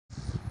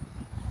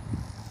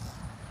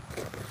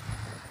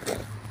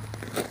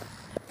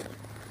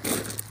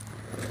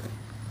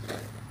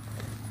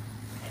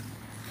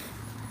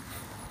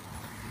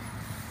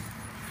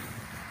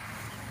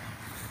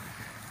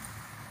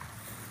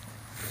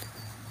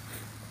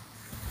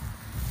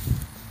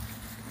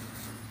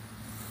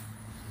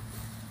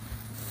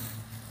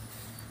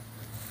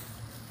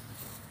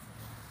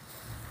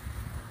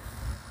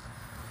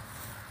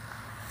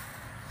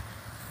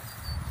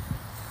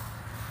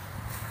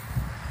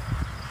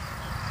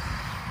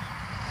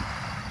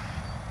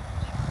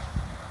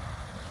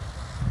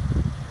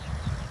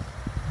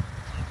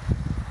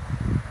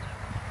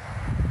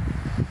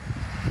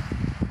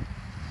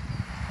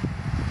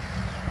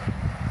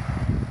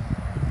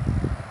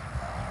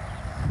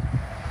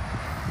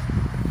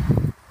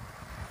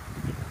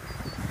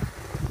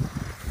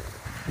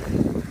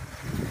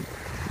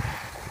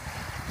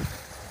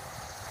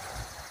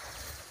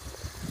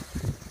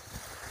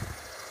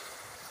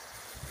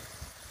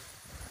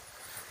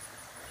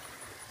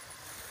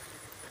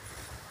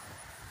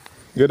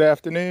Good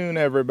afternoon,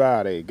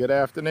 everybody. Good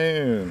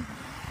afternoon.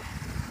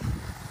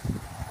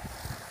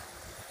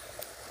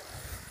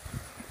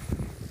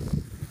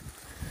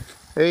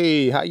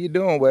 Hey, how you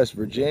doing, West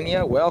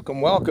Virginia? Welcome,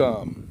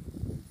 welcome.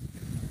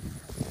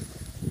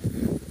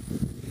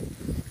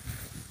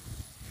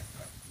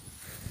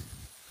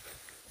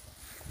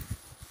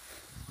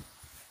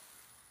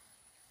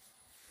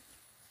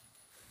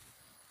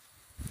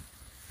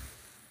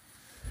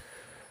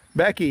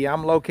 Becky,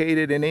 I'm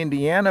located in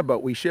Indiana,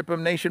 but we ship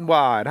them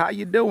nationwide. How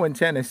you doing,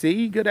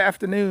 Tennessee? Good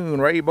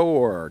afternoon, Ray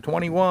Bohr,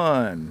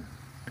 21.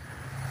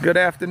 Good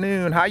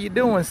afternoon. How you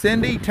doing,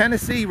 Cindy?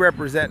 Tennessee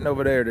representing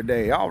over there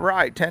today. All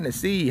right,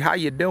 Tennessee, how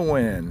you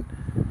doing?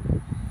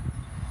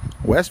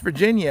 West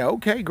Virginia,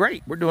 okay,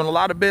 great. We're doing a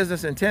lot of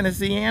business in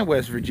Tennessee and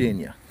West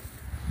Virginia.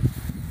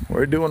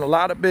 We're doing a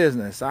lot of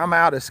business. I'm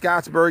out of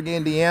Scottsburg,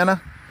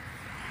 Indiana.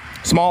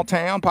 Small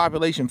town,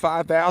 population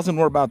 5,000.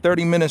 We're about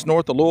 30 minutes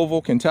north of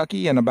Louisville,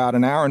 Kentucky, and about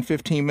an hour and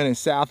 15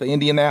 minutes south of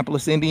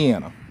Indianapolis,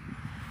 Indiana.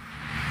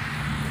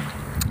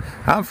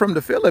 I'm from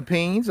the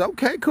Philippines.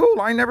 Okay,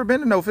 cool. I ain't never been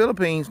to no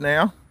Philippines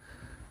now.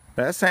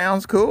 That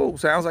sounds cool.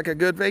 Sounds like a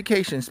good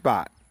vacation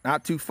spot.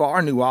 Not too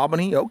far, New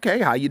Albany. Okay,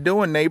 how you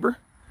doing, neighbor?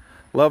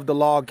 Love the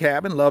log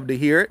cabin. Love to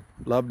hear it.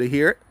 Love to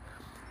hear it.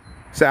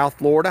 South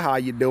Florida, how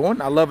you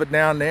doing? I love it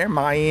down there.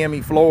 Miami,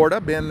 Florida.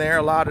 Been there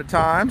a lot of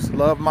times.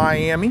 Love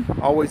Miami.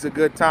 Always a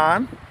good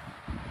time.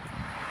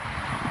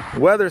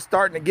 Weather's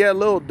starting to get a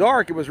little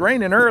dark. It was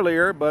raining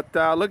earlier, but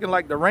looking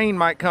like the rain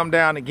might come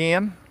down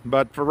again.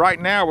 But for right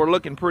now, we're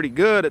looking pretty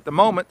good at the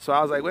moment. So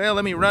I was like, well,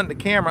 let me run the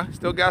camera.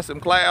 Still got some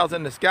clouds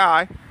in the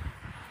sky.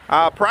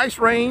 Price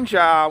range,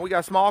 we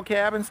got small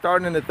cabins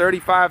starting in the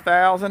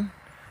 $35,000.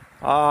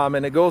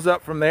 And it goes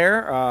up from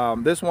there.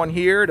 This one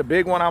here, the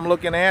big one I'm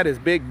looking at is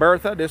Big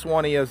Bertha. This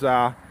one is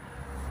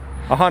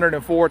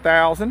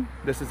 $104,000.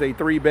 This is a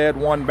 3-bed,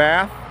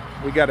 1-bath.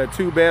 We got a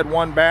 2-bed,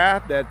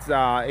 1-bath. That's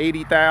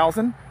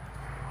 $80,000.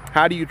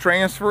 How do you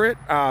transfer it?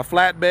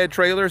 Flatbed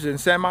trailers and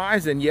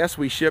semis. And yes,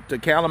 we ship to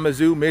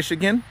Kalamazoo,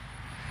 Michigan.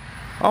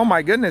 Oh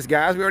my goodness,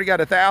 guys, we already got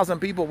 1,000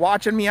 people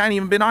watching me. I ain't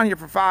even been on here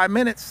for 5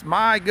 minutes.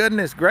 My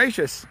goodness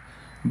gracious.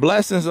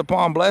 Blessings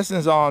upon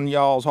blessings on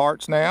y'all's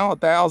hearts now.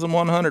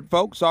 1,100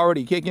 folks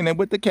already kicking it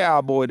with the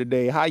cowboy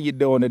today. How you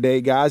doing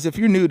today, guys? If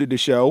you're new to the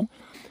show,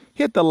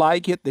 hit the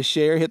like, hit the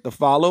share, hit the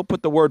follow,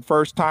 put the word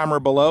first timer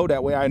below.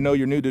 That way I know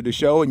you're new to the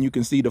show and you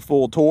can see the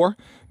full tour.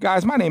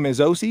 Guys, my name is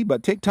Osi,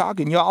 but TikTok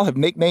and y'all have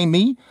nicknamed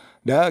me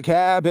the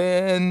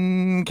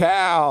Cabin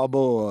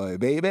Cowboy,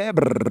 baby.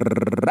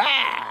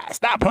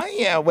 Stop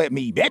playing with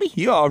me, baby.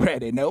 You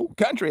already know.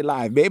 Country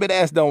life, baby.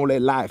 That's the only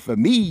life for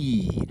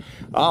me.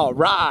 All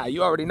right.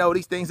 You already know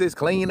these things is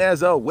clean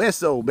as a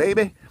whistle,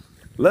 baby.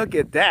 Look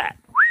at that.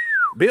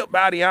 Built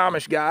by the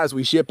Amish, guys.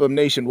 We ship them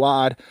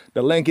nationwide.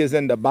 The link is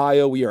in the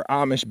bio. We are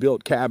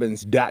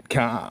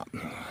AmishBuiltCabins.com.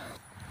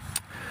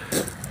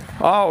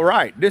 All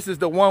right. This is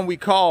the one we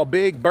call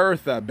Big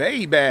Bertha,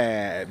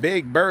 baby.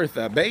 Big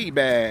Bertha,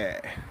 baby.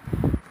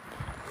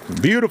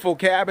 Beautiful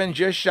cabin,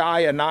 just shy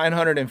of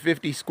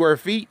 950 square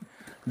feet.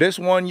 This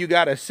one, you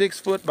got a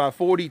 6-foot by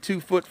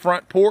 42-foot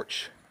front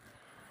porch.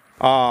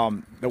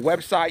 The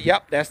website,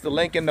 yep, that's the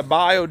link in the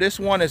bio. This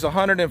one is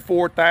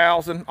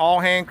 $104,000, all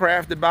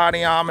handcrafted by the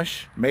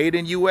Amish, made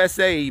in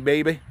USA,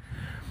 baby.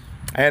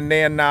 And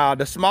then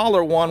the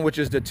smaller one, which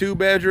is the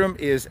 2-bedroom,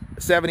 is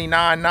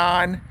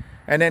 $79,900.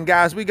 And then,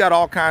 guys, we got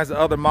all kinds of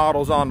other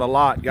models on the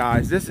lot,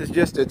 guys. This is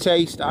just a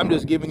taste. I'm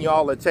just giving you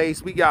all a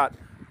taste. We got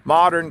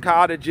modern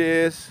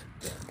cottages.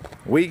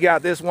 We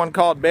got this one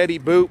called Betty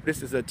Boop.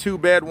 This is a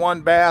 2-bed,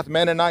 1-bath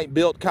Mennonite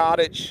built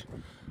cottage.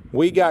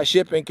 We got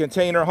shipping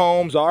container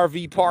homes,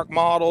 RV park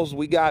models.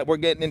 We're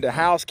getting into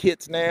house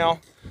kits now.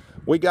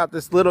 We got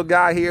this little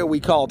guy here we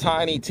call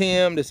Tiny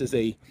Tim. This is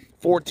a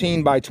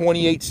 14 by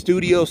 28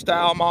 studio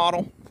style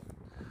model.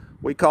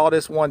 We call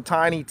this one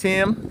Tiny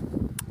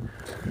Tim.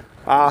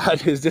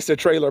 Is this a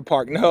trailer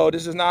park? No,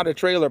 this is not a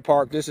trailer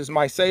park. This is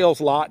my sales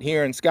lot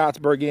here in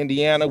Scottsburg,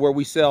 Indiana, where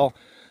we sell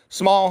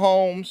small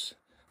homes,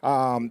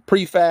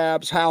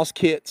 prefabs, house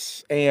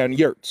kits, and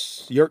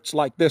yurts. Yurts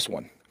like this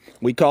one.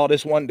 We call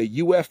this one the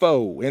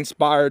UFO,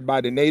 inspired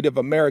by the Native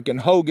American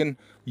Hogan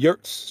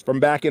yurts from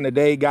back in the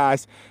day,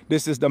 guys.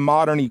 This is the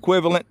modern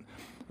equivalent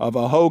of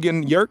a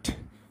Hogan yurt.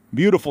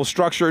 Beautiful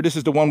structure. This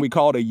is the one we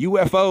call the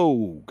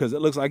UFO because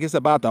it looks like it's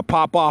about to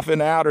pop off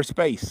into outer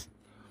space.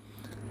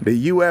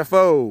 The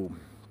UFO.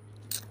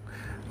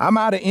 I'm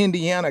out of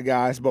Indiana,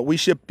 guys, but we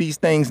ship these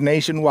things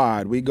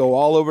nationwide. We go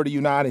all over the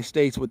United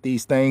States with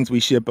these things. We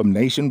ship them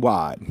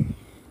nationwide.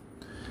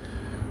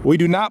 We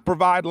do not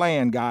provide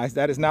land, guys.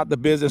 That is not the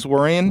business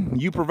we're in.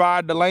 You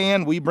provide the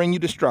land, we bring you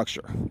the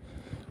structure.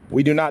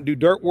 We do not do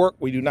dirt work.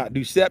 We do not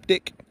do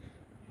septic.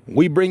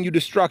 We bring you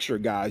the structure,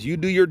 guys. You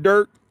do your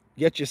dirt,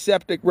 get your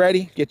septic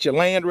ready, get your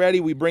land ready.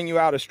 We bring you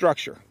out a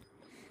structure.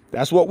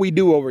 That's what we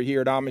do over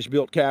here at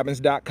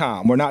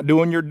AmishBuiltCabins.com. We're not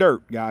doing your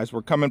dirt, guys.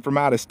 We're coming from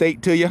out of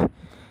state to you.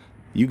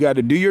 You got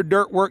to do your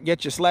dirt work,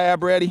 get your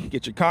slab ready,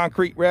 get your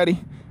concrete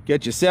ready,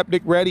 get your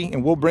septic ready,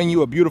 and we'll bring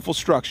you a beautiful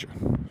structure.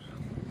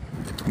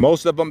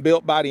 Most of them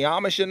built by the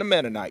Amish and the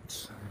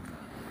Mennonites.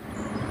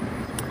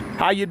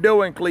 How you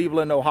doing,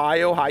 Cleveland,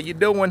 Ohio? How you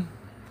doing?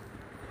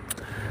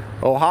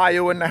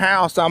 Ohio in the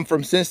house. I'm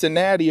from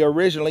Cincinnati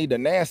originally, the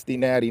nasty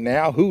natty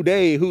now. Who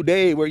day,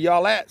 where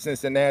y'all at?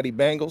 Cincinnati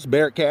Bengals,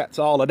 Bearcats,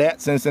 all of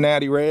that,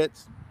 Cincinnati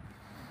Reds.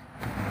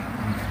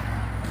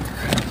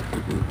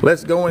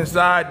 Let's go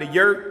inside the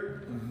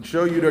yurt,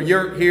 show you the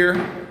yurt here.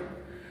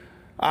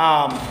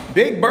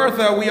 Big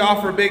Bertha, we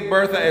offer Big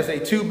Bertha as a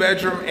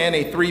 2-bedroom and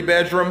a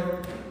 3-bedroom.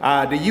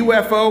 The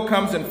UFO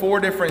comes in 4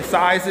 different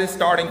sizes,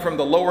 starting from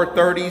the lower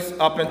 30s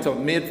up into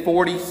mid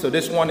 40s. So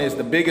this one is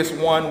the biggest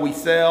one we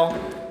sell.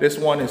 This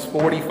one is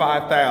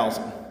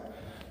 $45,000.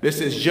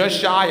 This is just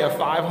shy of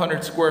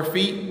 500 square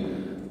feet.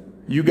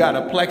 You got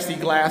a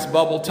plexiglass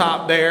bubble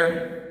top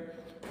there.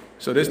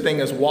 So this thing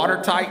is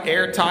watertight,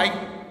 airtight,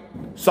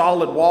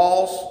 solid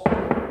walls.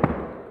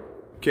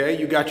 Okay,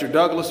 you got your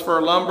Douglas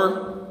fir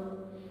lumber.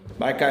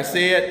 Like I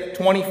said,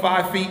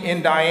 25 feet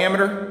in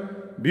diameter.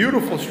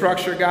 Beautiful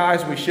structure,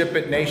 guys. We ship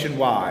it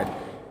nationwide.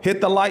 Hit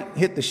the like,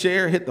 hit the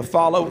share, hit the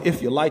follow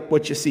if you like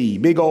what you see.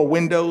 Big old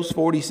windows,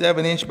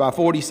 47 inch by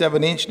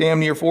 47 inch, damn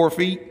near 4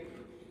 feet.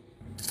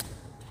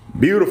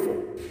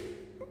 Beautiful.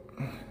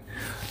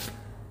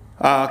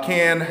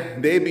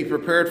 Can they be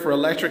prepared for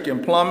electric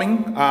and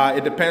plumbing?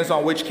 It depends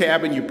on which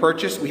cabin you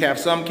purchase. We have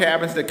some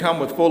cabins that come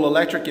with full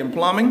electric and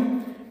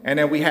plumbing, and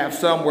then we have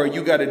some where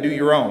you got to do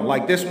your own.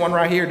 Like this one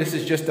right here, this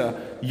is just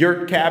a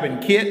yurt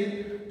cabin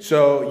kit.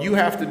 So you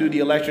have to do the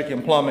electric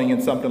and plumbing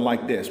in something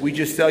like this. We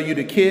just sell you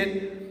the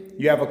kit.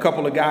 You have a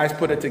couple of guys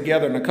put it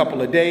together in a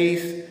couple of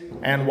days,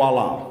 and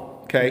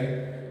voila,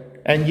 okay?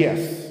 And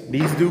yes,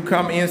 these do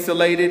come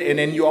insulated, and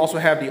then you also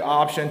have the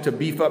option to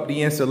beef up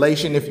the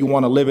insulation if you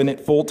want to live in it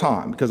full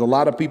time, because a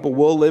lot of people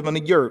will live in a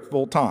yurt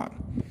full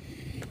time,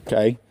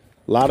 okay?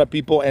 A lot of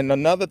people, and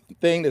another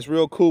thing that's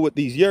real cool with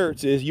these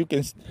yurts is you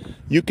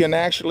can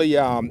actually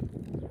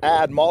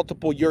add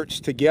multiple yurts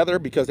together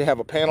because they have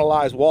a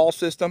panelized wall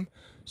system.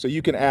 So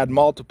you can add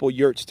multiple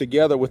yurts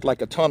together with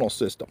like a tunnel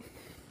system.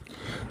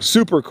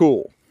 Super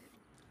cool.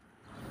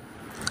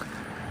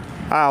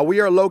 We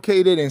are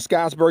located in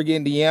Scottsburg,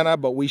 Indiana,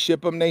 but we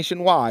ship them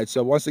nationwide.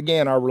 So once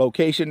again, our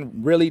location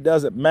really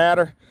doesn't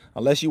matter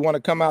unless you want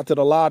to come out to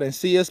the lot and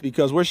see us,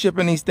 because we're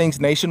shipping these things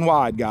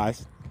nationwide,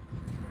 guys.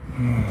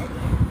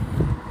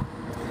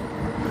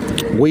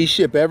 We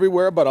ship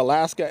everywhere but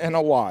Alaska and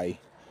Hawaii.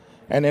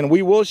 And then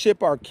we will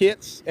ship our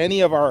kits,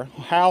 any of our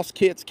house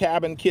kits,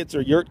 cabin kits,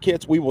 or yurt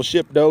kits, we will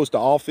ship those to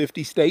all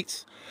 50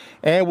 states.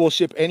 And we'll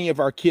ship any of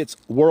our kits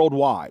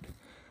worldwide.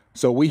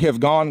 So we have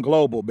gone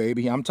global,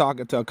 baby. I'm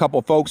talking to a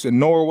couple folks in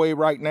Norway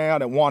right now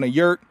that want a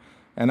yurt.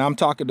 And I'm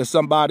talking to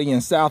somebody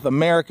in South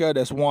America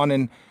that's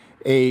wanting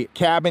a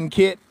cabin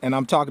kit. And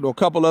I'm talking to a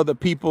couple other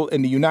people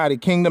in the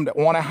United Kingdom that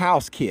want a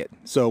house kit.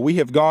 So we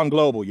have gone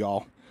global,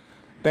 y'all.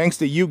 Thanks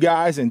to you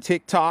guys and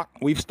TikTok,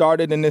 we've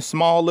started in this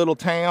small little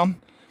town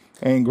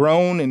and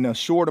grown in a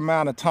short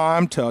amount of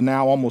time to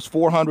now almost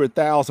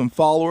 400,000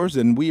 followers,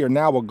 and we are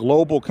now a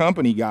global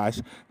company,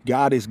 guys.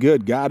 God is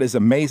good, God is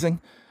amazing,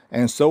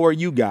 and so are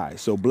you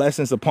guys. So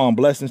blessings upon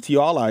blessings to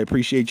y'all. I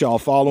appreciate y'all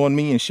following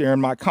me and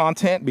sharing my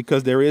content,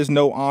 because there is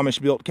no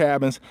Amish built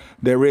cabins,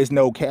 there is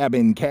no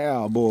cabin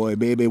cowboy,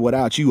 baby,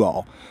 without you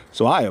all.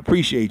 So I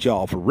appreciate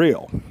y'all for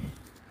real.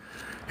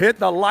 Hit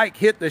the like,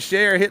 hit the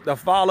share, hit the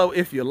follow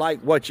if you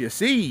like what you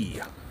see.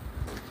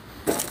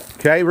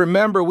 Okay,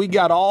 remember, we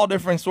got all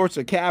different sorts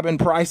of cabin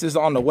prices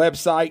on the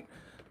website.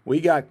 We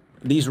got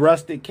these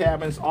rustic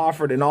cabins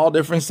offered in all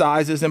different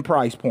sizes and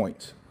price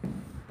points.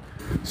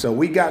 So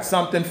we got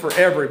something for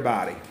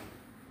everybody.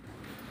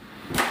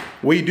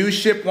 We do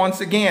ship, once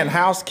again,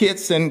 house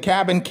kits and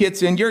cabin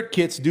kits and yurt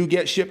kits do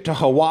get shipped to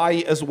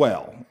Hawaii as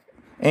well,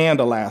 and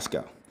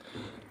Alaska.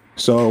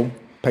 So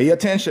pay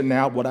attention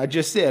now, what I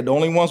just said. The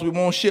only ones we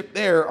won't ship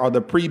there are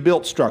the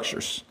pre-built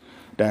structures.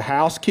 The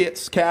house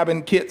kits,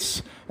 cabin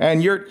kits,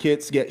 and yurt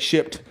kits get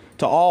shipped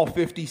to all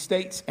 50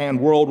 states and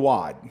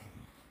worldwide.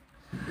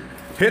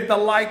 Hit the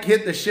like,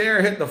 hit the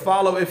share, hit the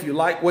follow if you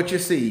like what you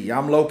see.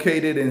 I'm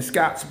located in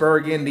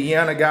Scottsburg,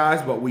 Indiana,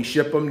 guys, but we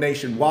ship them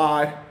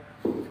nationwide.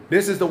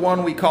 This is the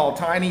one we call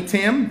Tiny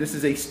Tim. This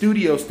is a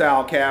studio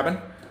style cabin.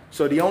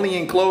 So the only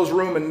enclosed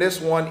room in this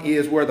one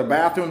is where the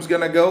bathroom's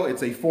gonna go.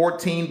 It's a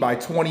 14 by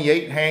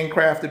 28,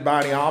 handcrafted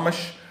by the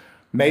Amish,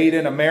 made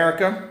in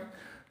America.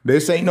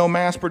 This ain't no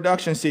mass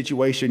production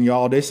situation,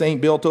 y'all. This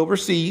ain't built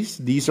overseas.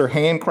 These are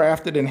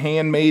handcrafted and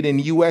handmade in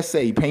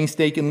USA,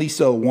 painstakingly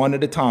so, one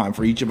at a time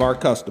for each of our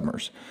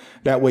customers.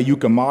 That way you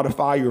can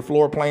modify your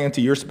floor plan to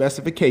your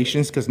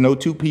specifications, because no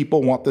two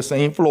people want the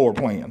same floor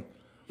plan.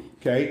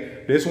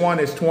 Okay, this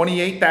one is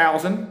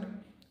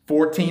 28,000,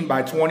 14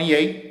 by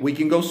 28. We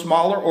can go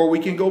smaller or we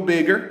can go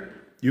bigger.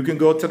 You can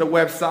go to the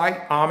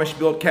website,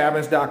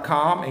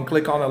 amishbuiltcabins.com, and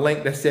click on a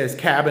link that says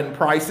cabin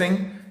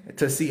pricing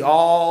to see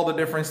all the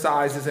different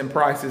sizes and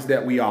prices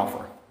that we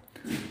offer.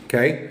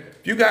 Okay,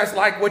 if you guys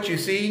like what you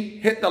see,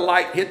 hit the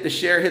like, hit the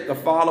share, hit the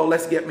follow.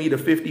 Let's get me to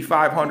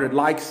 5,500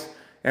 likes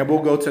and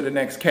we'll go to the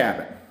next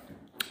cabin.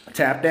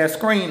 Tap that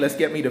screen. Let's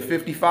get me to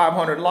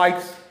 5,500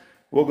 likes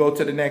we'll go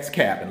to the next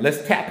cabin.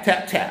 Let's tap,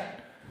 tap,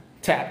 tap.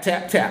 Tap,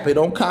 tap, tap. It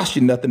don't cost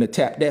you nothing to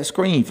tap that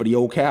screen for the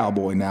old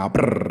cowboy now.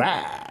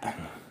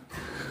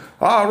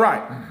 All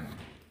right.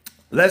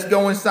 Let's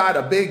go inside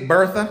a Big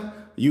Bertha.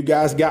 You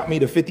guys got me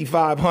to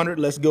 5,500.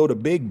 Let's go to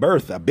Big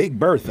Bertha. Big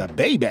Bertha,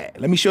 baby.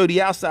 Let me show you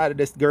the outside of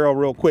this girl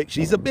real quick.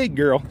 She's a big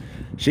girl.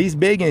 She's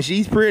big and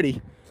she's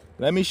pretty.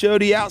 Let me show you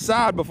the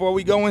outside before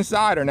we go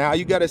inside her now.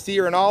 You got to see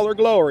her in all her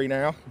glory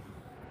now.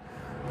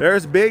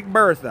 There's Big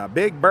Bertha,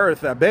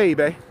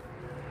 baby.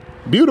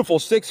 Beautiful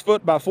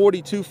 6-foot by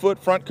 42-foot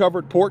front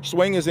covered porch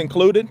swing is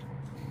included.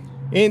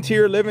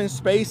 Interior living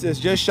space is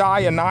just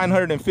shy of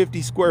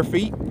 950 square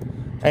feet.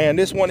 And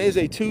this one is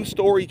a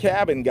 2-story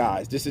cabin,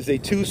 guys. This is a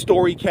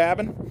 2-story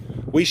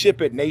cabin. We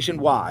ship it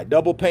nationwide.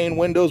 Double pane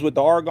windows with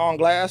the argon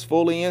glass,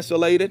 fully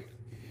insulated.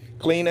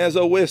 Clean as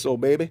a whistle,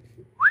 baby.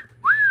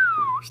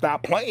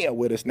 Stop playing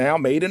with us now.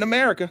 Made in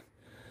America.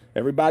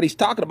 Everybody's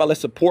talking about let's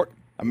support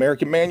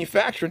American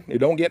manufacturing. It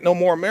don't get no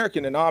more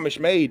American than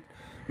Amish-made.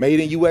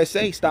 Made in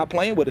USA. Stop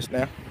playing with us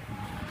now.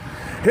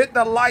 Hit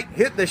the like,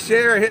 hit the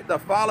share, hit the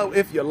follow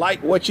if you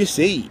like what you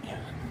see.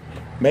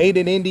 Made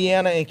in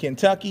Indiana and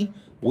Kentucky.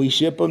 We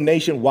ship them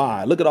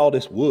nationwide. Look at all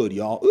this wood,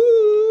 y'all.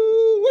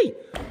 Ooh-wee.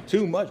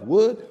 Too much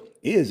wood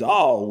is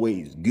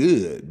always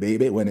good,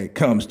 baby, when it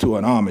comes to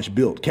an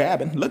Amish-built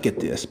cabin. Look at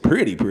this.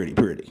 Pretty, pretty,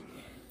 pretty.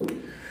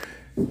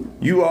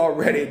 You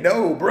already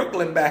know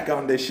Brooklyn back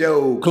on the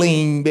show.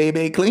 Clean,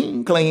 baby,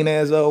 clean. Clean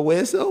as a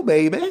whistle,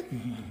 baby.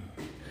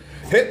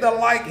 Hit the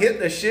like, hit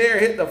the share,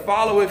 hit the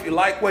follow if you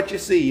like what you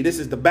see. This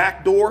is the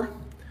back door.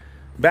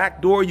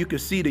 Back door, you can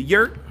see the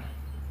yurt.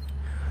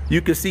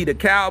 You can see the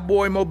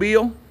cowboy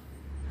mobile.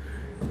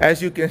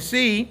 As you can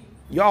see,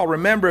 y'all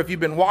remember if you've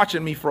been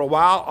watching me for a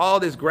while, all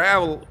this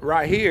gravel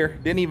right here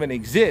didn't even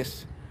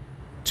exist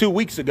 2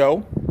 weeks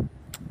ago.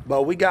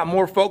 But we got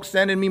more folks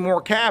sending me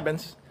more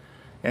cabins.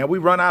 And we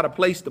run out of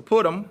place to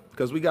put them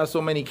because we got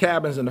so many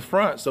cabins in the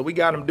front. So we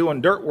got them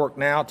doing dirt work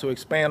now to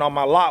expand on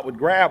my lot with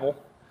gravel.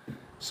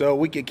 So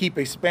we can keep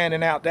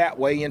expanding out that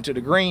way into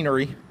the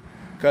greenery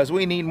because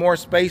we need more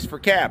space for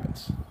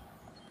cabins.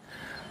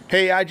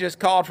 Hey, I just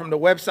called from the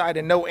website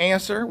and no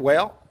answer.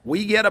 Well,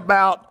 we get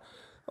about,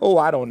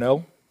 I don't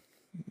know,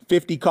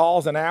 50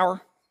 calls an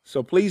hour.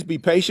 So please be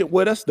patient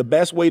with us. The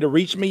best way to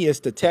reach me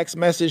is to text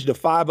message the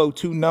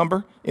 502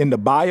 number in the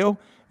bio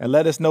and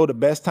let us know the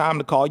best time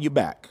to call you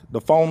back.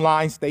 The phone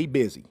lines stay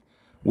busy.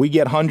 We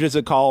get hundreds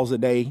of calls a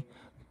day.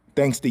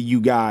 Thanks to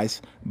you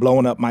guys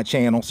blowing up my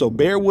channel. So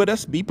bear with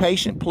us. Be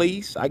patient,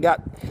 please. I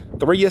got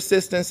 3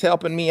 assistants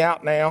helping me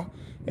out now,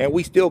 and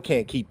we still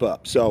can't keep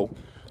up. So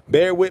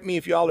bear with me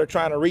if y'all are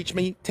trying to reach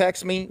me.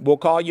 Text me. We'll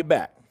call you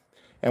back.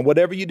 And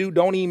whatever you do,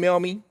 don't email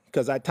me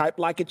because I type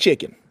like a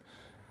chicken.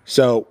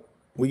 So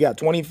we got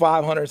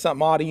 2,500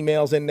 something odd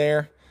emails in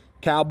there.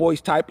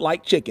 Cowboys type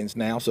like chickens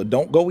now. So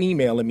don't go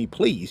emailing me,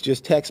 please.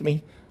 Just text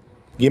me.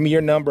 Give me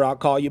your number. I'll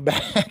call you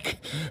back.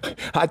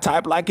 I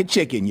type like a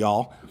chicken,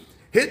 y'all.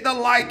 Hit the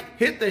like,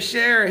 hit the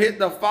share, hit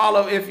the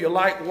follow if you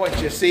like what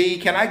you see.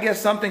 Can I get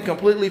something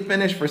completely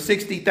finished for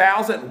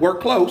 60,000? We're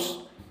close,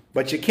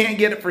 but you can't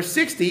get it for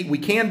 60. We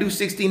can do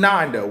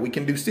 69 though. We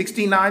can do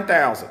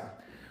 69,000.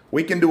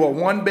 We can do a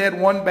 1-bed,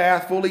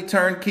 1-bath, fully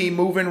turnkey,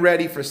 move-in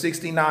ready for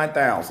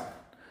 69,000.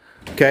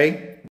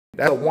 Okay,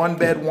 that's a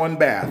 1-bed,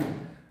 1-bath.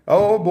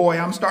 Oh boy,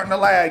 I'm starting to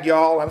lag,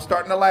 y'all. I'm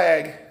starting to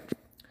lag.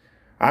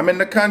 I'm in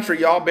the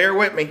country, y'all. Bear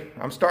with me.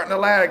 I'm starting to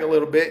lag a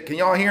little bit. Can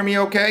y'all hear me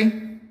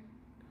okay?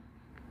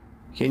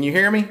 Can you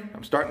hear me?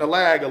 I'm starting to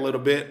lag a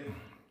little bit.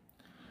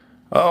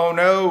 Oh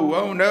no,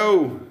 oh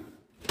no.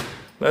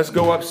 Let's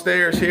go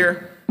upstairs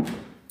here.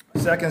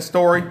 2nd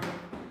story.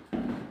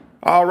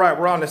 All right,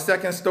 we're on the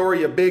 2nd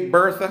story of Big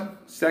Bertha.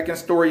 2nd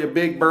story of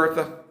Big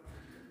Bertha.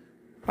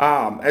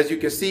 As you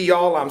can see,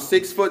 y'all, I'm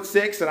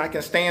 6'6" and I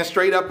can stand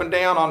straight up and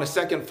down on the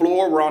 2nd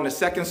floor. We're on the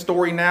 2nd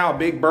story now,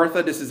 Big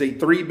Bertha. This is a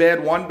 3-bed,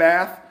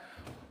 1-bath.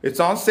 It's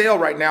on sale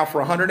right now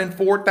for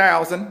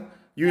 $104,000.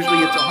 Usually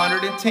it's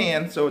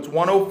 110, so it's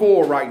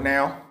 104 right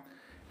now,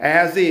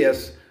 as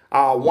is.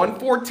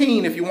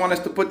 114 if you want us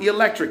to put the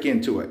electric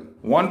into it.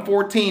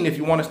 114 if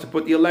you want us to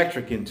put the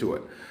electric into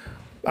it.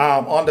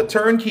 On the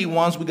turnkey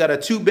ones, we got a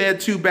 2-bed,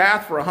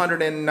 2-bath for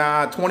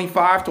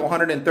 125 to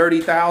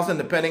 130,000,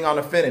 depending on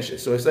the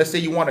finishes. So let's say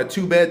you want a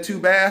 2-bed,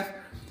 2-bath,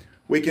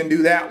 we can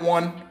do that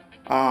one.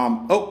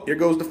 Oh, here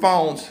goes the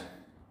phones.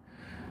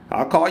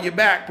 I'll call you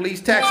back.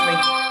 Please text me.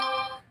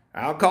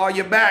 I'll call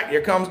you back.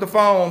 Here comes the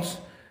phones.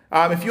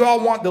 If you all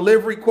want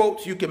delivery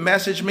quotes, you can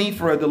message me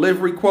for a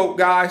delivery quote,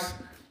 guys,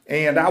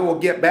 and I will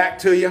get back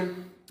to you.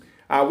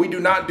 We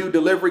do not do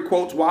delivery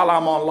quotes while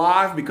I'm on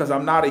live because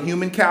I'm not a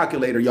human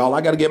calculator, y'all.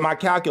 I got to get my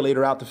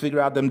calculator out to figure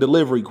out them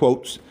delivery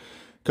quotes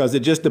because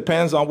it just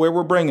depends on where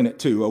we're bringing it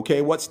to,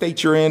 okay? What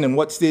state you're in and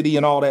what city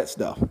and all that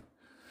stuff.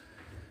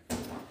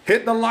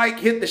 Hit the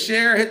like, hit the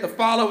share, hit the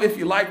follow if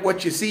you like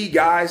what you see,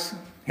 guys.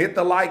 Hit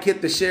the like,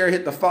 hit the share,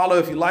 hit the follow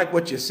if you like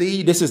what you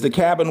see. This is the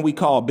cabin we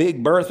call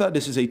Big Bertha.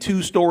 This is a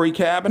 2-story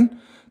cabin.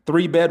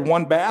 3-bed,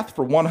 1-bath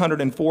for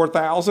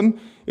 $104,000.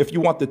 If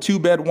you want the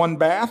 2-bed,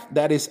 1-bath,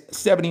 that is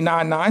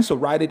 $79,900, so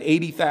right at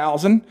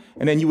 $80,000.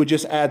 And then you would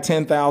just add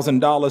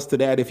 $10,000 to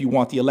that if you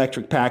want the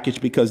electric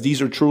package, because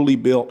these are truly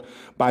built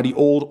by the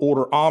old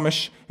order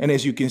Amish. And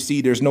as you can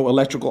see, there's no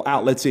electrical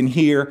outlets in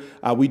here.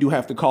 We do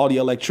have to call the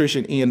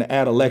electrician in to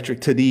add electric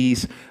to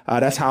these.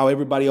 That's how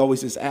everybody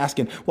always is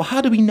asking, well,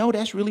 how do we know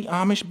that's really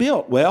Amish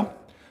built? Well,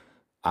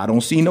 I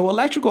don't see no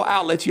electrical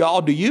outlets,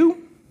 y'all. Do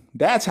you?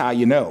 That's how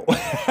you know.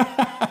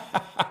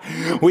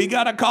 We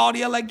got to call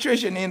the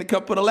electrician in to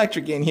come put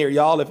electric in here,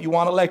 y'all, if you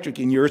want electric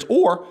in yours.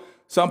 Or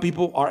some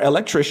people are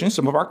electricians.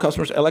 Some of our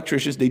customers are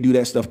electricians. They do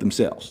that stuff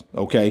themselves,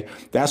 okay?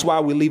 That's why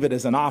we leave it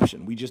as an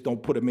option. We just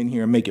don't put them in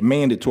here and make it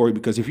mandatory,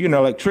 because if you're an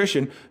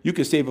electrician, you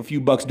can save a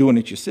few bucks doing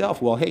it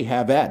yourself. Well, hey,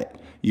 have at it.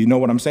 You know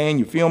what I'm saying?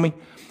 You feel me?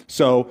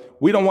 So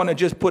we don't want to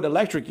just put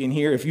electric in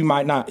here. If you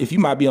might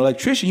be an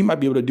electrician, you might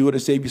be able to do it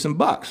and save you some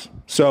bucks.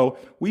 So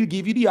we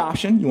give you the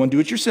option. You want to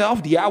do it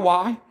yourself,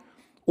 DIY,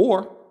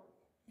 or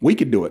we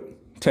could do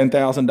it,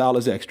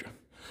 $10,000 extra.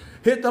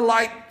 Hit the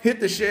like, hit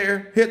the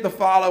share, hit the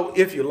follow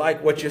if you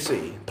like what you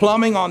see.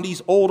 Plumbing on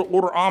these old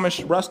order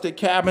Amish rustic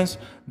cabins,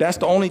 that's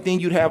the only thing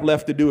you'd have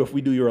left to do if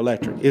we do your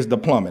electric, is the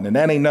plumbing. And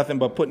that ain't nothing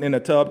but putting in a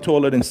tub,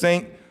 toilet, and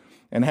sink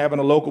and having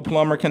a local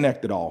plumber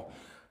connect it all.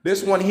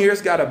 This one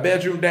here's got a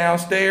bedroom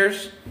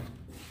downstairs,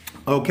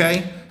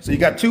 okay? So you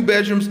got 2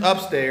 bedrooms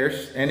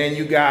upstairs, and then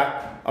you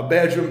got a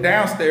bedroom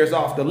downstairs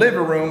off the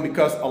living room,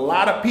 because a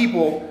lot of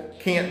people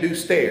can't do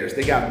stairs.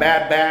 They got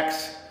bad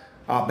backs,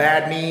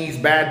 bad knees,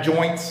 bad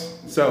joints.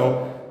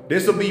 So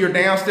this will be your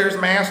downstairs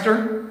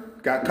master.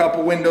 Got a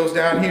couple windows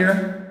down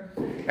here.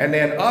 And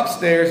then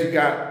upstairs, you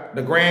got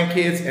the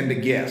grandkids and the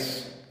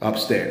guests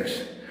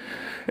upstairs.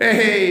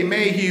 Hey,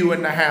 Mayhew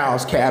in the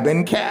house,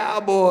 cabin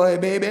cowboy,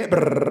 baby.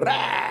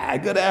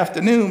 Good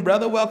afternoon,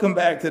 brother. Welcome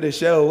back to the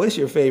show. It's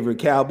your favorite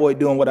cowboy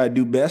doing what I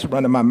do best,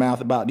 running my mouth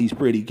about these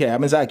pretty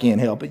cabins. I can't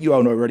help it. You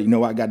all already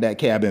know I got that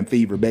cabin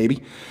fever,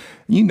 baby.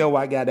 You know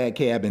I got that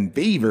cabin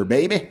fever,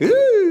 baby.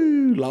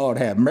 Ooh, Lord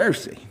have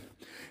mercy.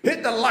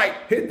 Hit the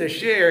like, hit the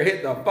share,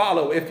 hit the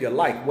follow if you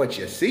like what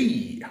you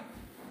see.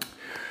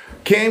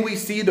 Can we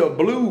see the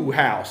blue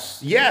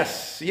house?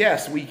 Yes,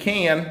 yes, we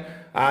can.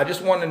 I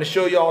just wanted to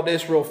show y'all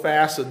this real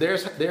fast. So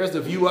there's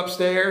the view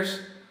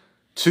upstairs.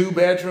 2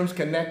 bedrooms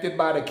connected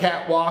by the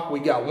catwalk. We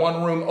got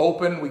 1 room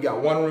open. We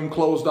got 1 room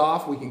closed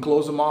off. We can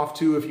close them off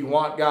too if you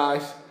want,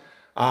 guys.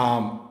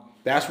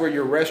 That's where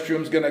your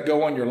restroom's gonna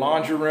go, on your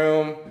laundry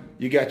room.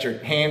 You got your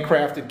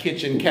handcrafted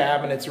kitchen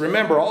cabinets.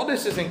 Remember, all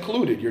this is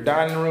included. Your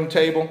dining room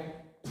table.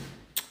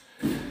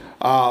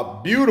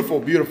 Beautiful,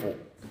 beautiful.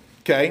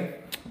 Okay,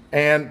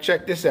 and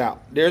check this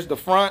out. There's the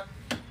front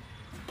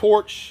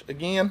porch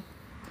again.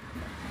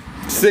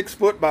 6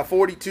 foot by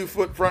 42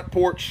 foot front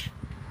porch,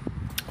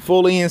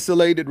 fully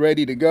insulated,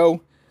 ready to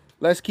go.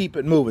 Let's keep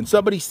it moving.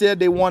 Somebody said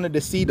they wanted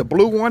to see the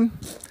blue one.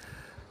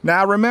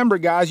 Now remember,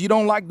 guys, you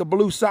don't like the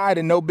blue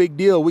siding, no big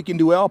deal. We can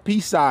do LP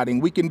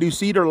siding. We can do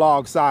cedar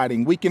log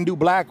siding. We can do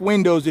black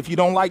windows if you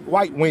don't like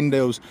white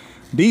windows.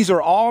 These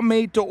are all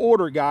made to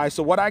order, guys.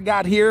 So what I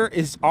got here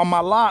is on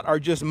my lot are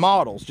just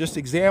models, just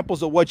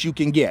examples of what you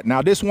can get.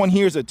 Now this one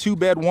here is a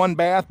 2-bed,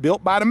 1-bath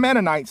built by the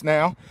Mennonites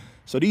now.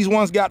 So these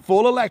ones got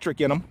full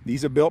electric in them.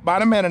 These are built by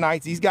the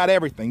Mennonites. These got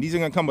everything. These are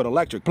gonna come with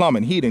electric,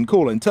 plumbing, heating,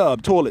 cooling,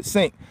 tub, toilet,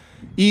 sink,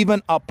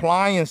 even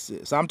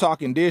appliances. I'm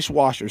talking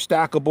dishwasher,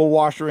 stackable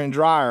washer and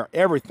dryer,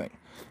 everything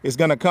is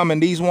gonna come in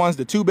these ones.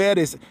 The 2-bed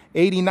is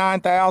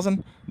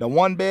 $89,000. The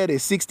 1-bed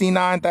is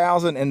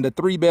 $69,000, and the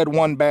 3-bed,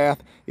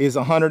 1-bath is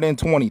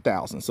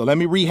 $120,000. So let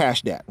me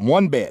rehash that.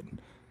 1-bed,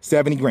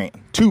 70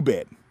 grand.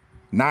 2-bed,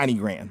 90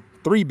 grand.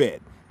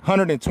 3-bed,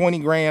 120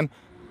 grand.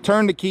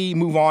 Turn the key,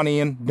 move on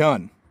in,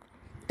 done.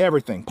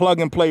 Everything,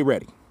 plug and play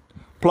ready.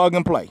 Plug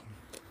and play.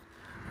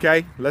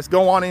 Okay, let's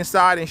go on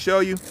inside and show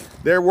you.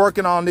 They're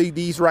working on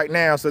these right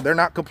now, so they're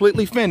not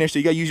completely finished. So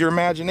you gotta use your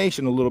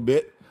imagination a little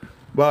bit.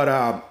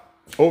 But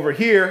over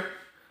here,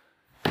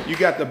 you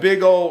got the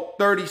big old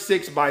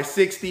 36 by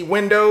 60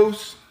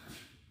 windows.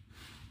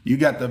 You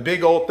got the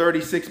big old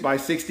 36 by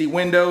 60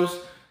 windows.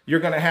 You're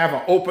gonna have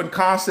an open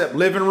concept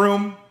living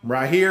room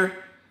right here.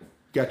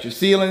 Got your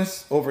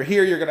ceilings. Over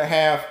here, you're gonna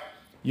have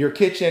your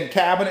kitchen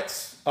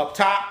cabinets up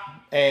top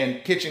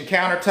and kitchen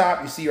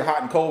countertop. You see your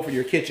hot and cold for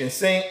your kitchen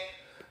sink.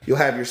 You'll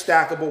have your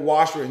stackable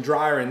washer and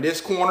dryer in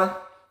this corner,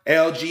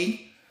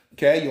 LG.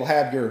 Okay, you'll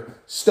have your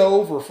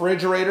stove,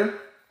 refrigerator,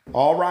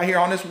 all right here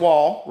on this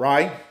wall,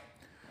 right?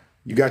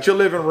 You got your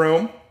living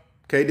room.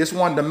 Okay, this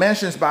one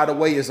dimensions, by the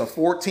way, is a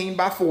 14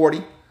 by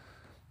 40.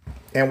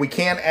 And we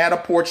can add a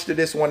porch to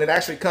this one. It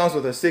actually comes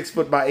with a 6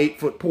 foot by 8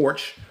 foot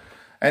porch.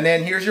 And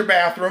then here's your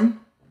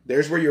bathroom.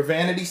 There's where your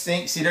vanity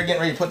sink, see, they're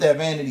getting ready to put that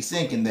vanity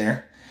sink in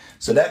there.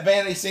 So that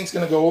vanity sink's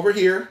gonna go over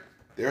here.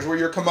 There's where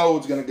your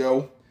commode's gonna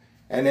go.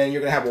 And then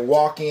you're gonna have a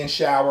walk-in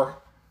shower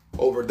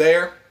over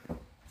there.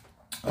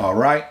 All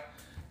right,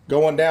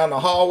 going down the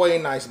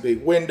hallway, nice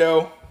big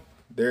window.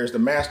 There's the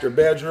master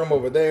bedroom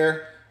over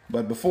there.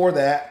 But before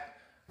that,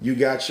 you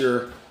got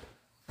your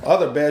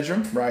other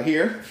bedroom right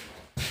here.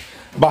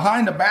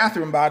 Behind the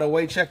bathroom, by the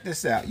way, check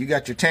this out. You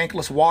got your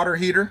tankless water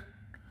heater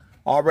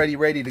already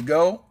ready to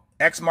go.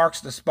 X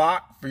marks the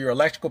spot for your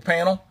electrical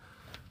panel.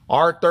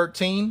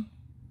 R13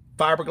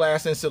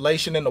 fiberglass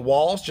insulation in the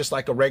walls, just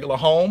like a regular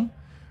home.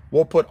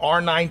 We'll put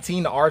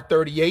R19 to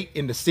R38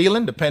 in the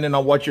ceiling, depending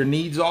on what your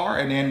needs are.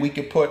 And then we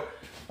could put,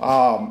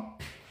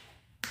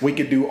 we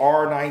could do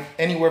R9,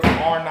 anywhere from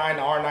R9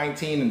 to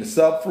R19 in the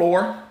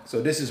subfloor.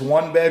 So this is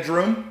one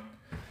bedroom.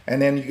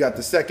 And then you got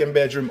the second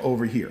bedroom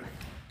over here.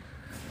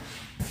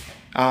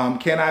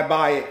 Can I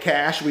buy it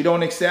cash? We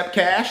don't accept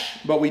cash,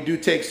 but we do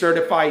take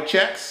certified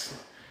checks.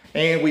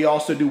 And we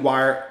also do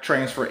wire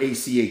transfer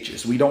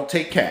ACHs. We don't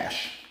take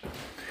cash.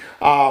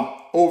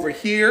 Over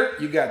here,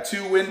 you got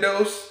two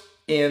windows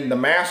in the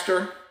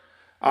master.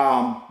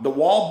 The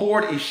wall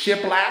board is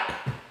shiplap.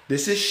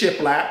 This is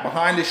shiplap.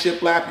 Behind the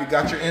shiplap, you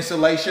got your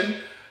insulation.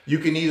 You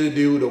can either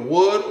do the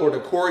wood or the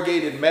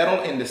corrugated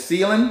metal in the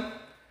ceiling.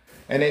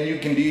 And then you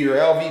can do your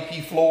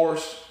LVP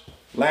floors,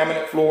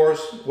 laminate floors,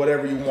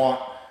 whatever you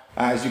want.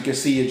 As you can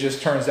see, it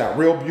just turns out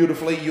real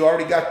beautifully. You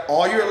already got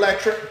all your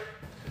electric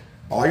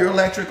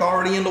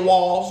already in the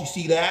walls. You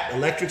see that?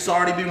 Electric's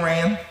already been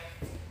ran.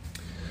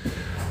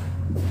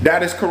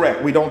 That is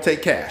correct. We don't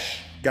take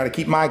cash. Got to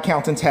keep my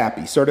accountants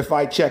happy.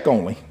 Certified check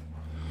only.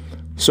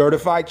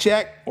 Certified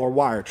check or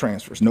wire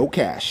transfers. No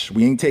cash.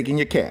 We ain't taking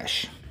your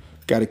cash.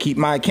 Got to keep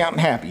my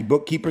accountant happy.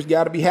 Bookkeepers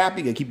got to be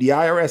happy. Got to keep the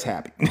IRS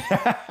happy.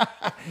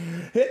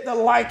 Hit the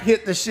like,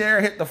 hit the share,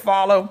 hit the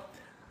follow.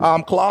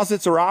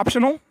 Closets are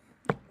optional.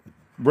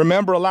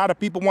 Remember, a lot of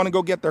people want to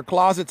go get their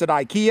closets at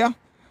IKEA.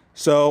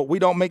 So we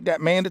don't make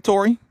that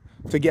mandatory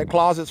to get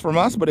closets from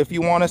us. But if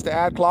you want us to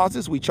add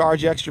closets, we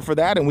charge extra for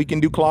that. And we can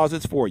do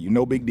closets for you.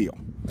 No big deal.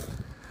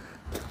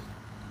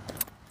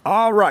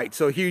 All right,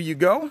 so here you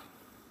go.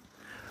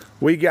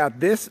 We got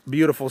this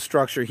beautiful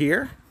structure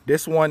here.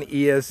 This one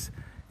is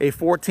a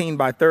 14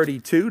 by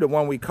 32, the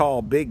one we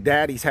call Big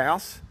Daddy's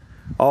house.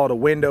 All the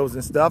windows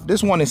and stuff.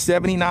 This one is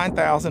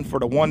 $79,000 for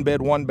the 1-bed,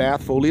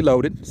 1-bath, fully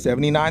loaded.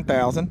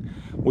 $79,000.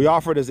 We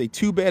offer it as a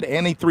 2-bed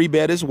and a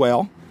 3-bed as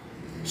well.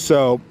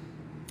 So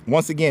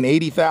once again,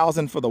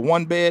 $80,000 for the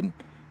 1-bed,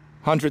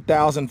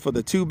 $100,000 for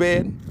the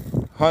 2-bed,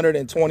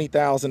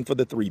 $120,000 for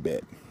the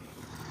 3-bed.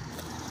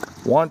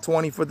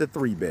 $120,000 for the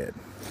 3-bed.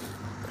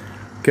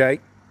 Okay.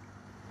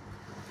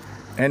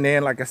 And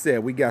then, like I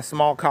said, we got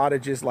small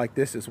cottages like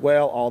this as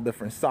well, all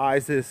different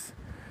sizes.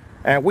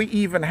 And we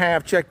even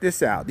have, check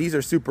this out, these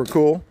are super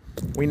cool.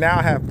 We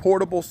now have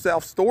portable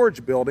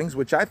self-storage buildings,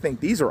 which I think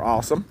these are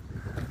awesome.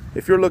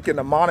 If you're looking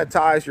to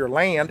monetize your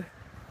land,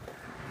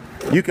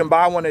 you can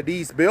buy one of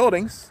these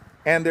buildings,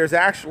 and there's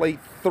actually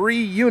 3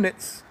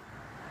 units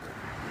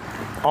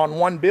on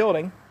one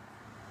building,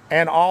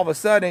 and all of a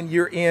sudden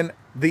you're in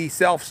the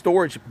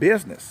self-storage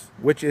business,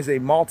 which is a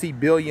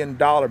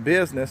multi-billion-dollar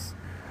business.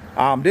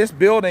 This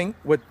building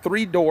with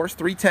 3 doors,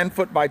 3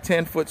 10-foot by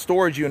 10-foot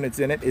storage units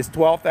in it is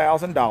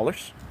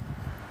 $12,000,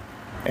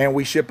 and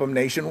we ship them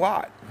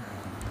nationwide.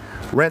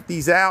 Rent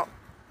these out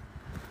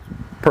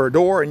per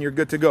door and you're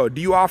good to go. Do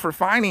you offer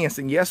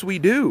financing? Yes, we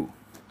do.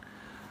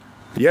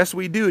 Yes,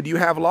 we do. Do you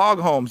have log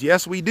homes?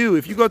 Yes, we do.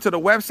 If you go to the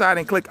website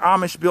and click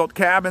Amish Built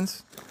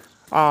Cabins,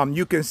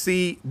 you can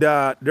see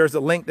there's a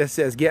link that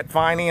says Get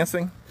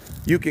Financing.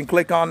 You can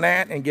click on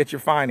that and get your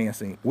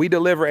financing. We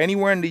deliver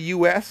anywhere in the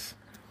U.S.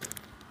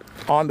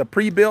 On the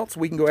pre-builts,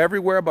 we can go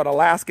everywhere but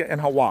Alaska and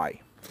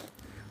Hawaii.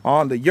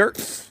 On the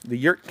yurts, the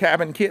yurt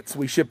cabin kits,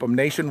 we ship them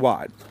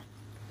nationwide.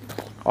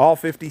 All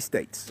 50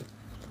 states.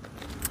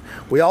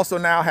 We also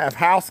now have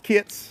house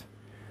kits.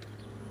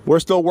 We're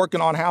still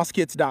working on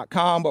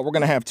housekits.com, but we're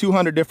going to have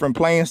 200 different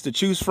plans to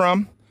choose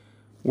from,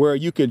 where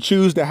you can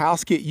choose the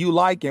house kit you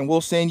like, and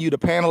we'll send you the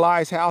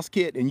panelized house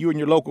kit, and you and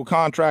your local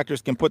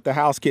contractors can put the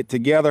house kit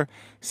together,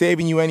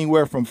 saving you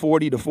anywhere from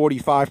 40 to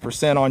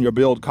 45% on your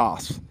build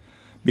costs,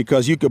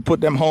 because you could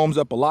put them homes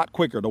up a lot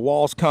quicker. The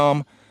walls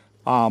come,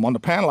 on the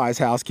panelized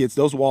house kits,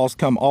 those walls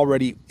come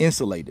already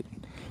insulated.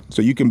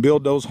 So you can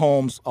build those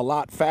homes a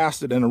lot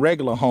faster than a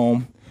regular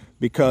home,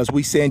 because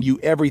we send you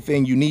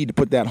everything you need to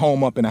put that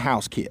home up in a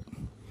house kit.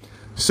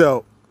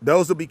 So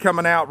those will be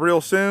coming out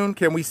real soon.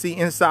 Can we see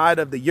inside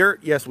of the yurt?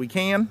 Yes, we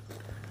can.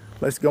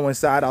 Let's go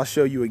inside. I'll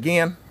show you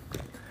again.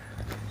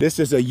 This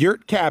is a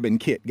yurt cabin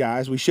kit,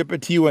 guys. We ship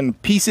it to you in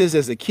pieces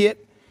as a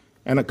kit,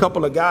 and a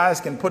couple of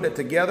guys can put it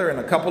together in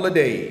a couple of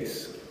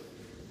days.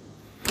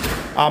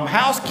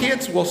 House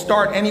kits will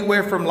start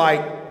anywhere from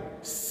like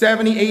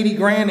 70, 80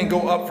 grand and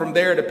go up from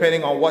there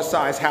depending on what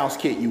size house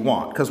kit you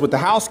want. Because with the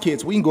house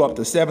kits, we can go up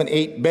to 7,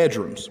 8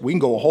 bedrooms. We can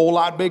go a whole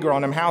lot bigger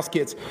on them house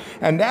kits.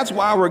 And that's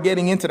why we're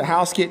getting into the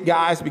house kit,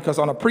 guys, because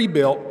on a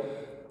pre-built,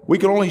 we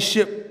can only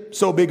ship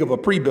so big of a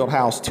pre-built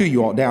house to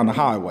you all down the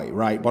highway,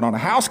 right? But on a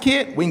house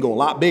kit, we can go a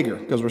lot bigger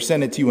because we're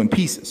sending it to you in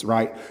pieces,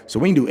 right? So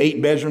we can do 8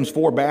 bedrooms,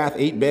 4 bath,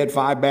 8 bed,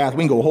 5 bath.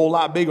 We can go a whole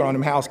lot bigger on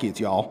them house kits,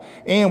 y'all.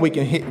 And we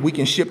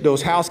can ship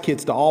those house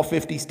kits to all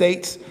 50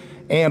 states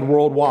and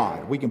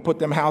worldwide. We can put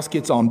them house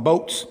kits on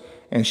boats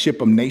and ship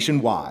them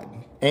nationwide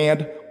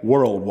and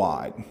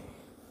worldwide.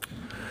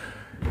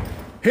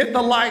 Hit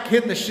the like,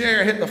 hit the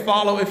share, hit the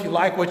follow if you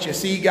like what you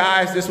see,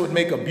 guys. This would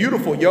make a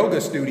beautiful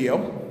yoga studio,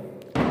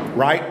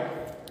 right?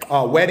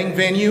 Wedding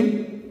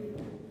venue.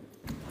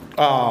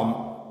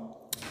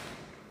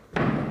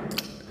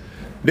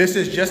 This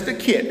is just a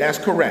kit, that's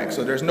correct.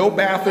 So there's no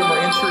bathroom or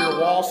interior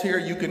walls here.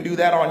 You can do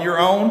that on your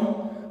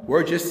own.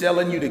 We're just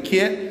selling you the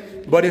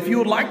kit. But if you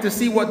would like to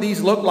see what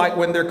these look like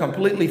when they're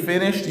completely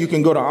finished, you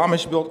can go to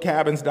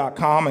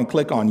Amishbuiltcabins.com and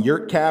click on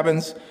Yurt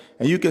Cabins.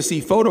 And you can see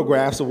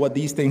photographs of what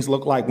these things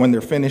look like when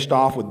they're finished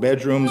off with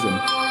bedrooms and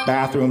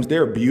bathrooms.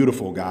 They're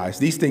beautiful, guys.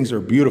 These things are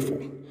beautiful.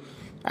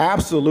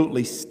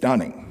 Absolutely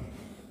stunning.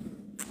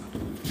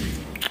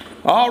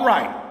 All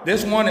right,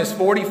 this one is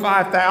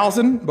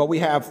 $45,000, but we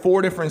have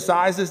 4 different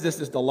sizes. This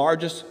is the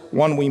largest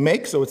one we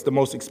make, so it's the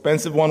most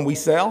expensive one we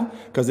sell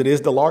because it is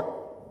the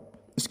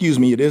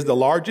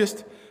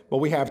largest. But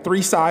we have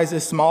 3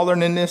 sizes smaller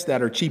than this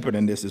that are cheaper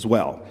than this as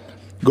well.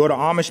 Go to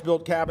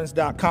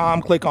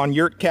Amishbuiltcabins.com, click on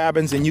Yurt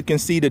Cabins, and you can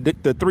see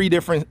the 3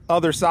 different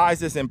other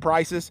sizes and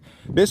prices.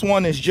 This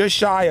one is just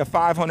shy of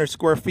 500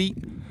 square feet.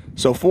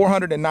 So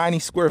 490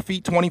 square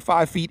feet,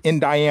 25 feet in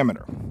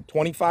diameter.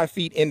 25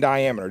 feet in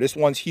diameter. This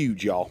one's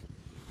huge, y'all.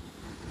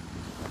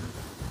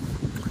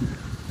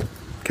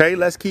 Okay,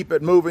 let's keep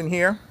it moving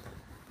here.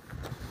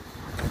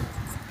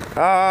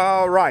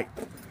 All right.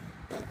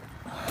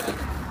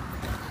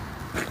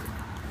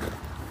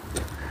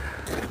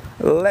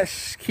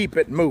 Let's keep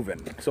it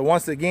moving. So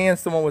once again,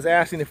 someone was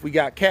asking if we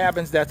got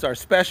cabins. That's our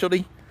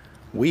specialty.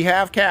 We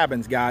have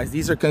cabins, guys.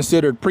 These are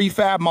considered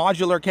prefab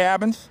modular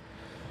cabins.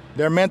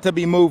 They're meant to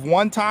be moved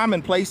one time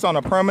and placed on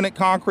a permanent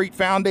concrete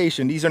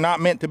foundation. These are not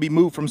meant to be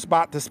moved from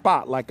spot to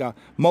spot like a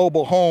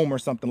mobile home or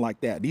something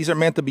like that. These are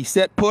meant to be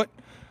set put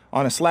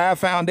on a slab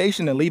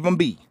foundation and leave them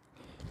be.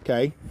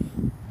 Okay.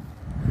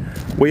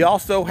 We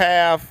also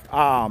have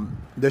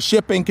the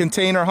shipping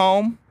container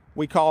home.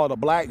 We call it a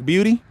Black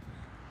Beauty.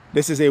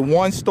 This is a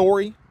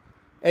 1-story,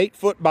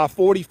 8-foot by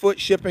 40-foot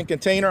shipping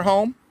container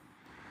home.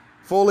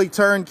 Fully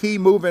turnkey,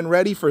 move-in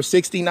ready for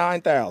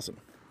 $69,000.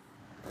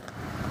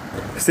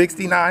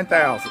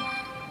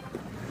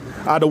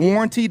 $69,000. The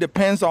warranty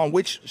depends on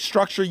which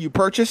structure you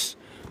purchase.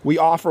 We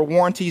offer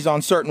warranties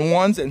on certain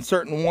ones, and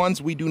certain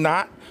ones we do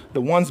not.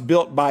 The ones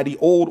built by the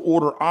old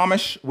order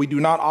Amish, we do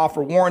not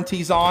offer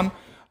warranties on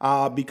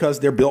because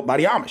they're built by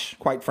the Amish,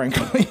 quite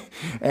frankly.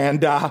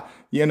 And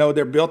you know,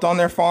 they're built on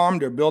their farm,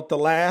 they're built to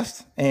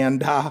last,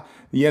 and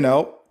you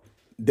know,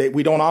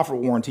 we don't offer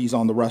warranties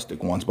on the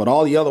rustic ones, but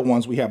all the other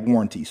ones we have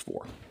warranties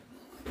for.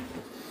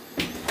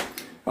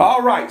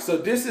 All right, so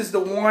this is the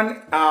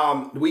one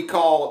we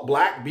call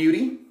Black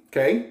Beauty,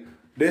 okay?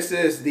 This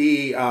is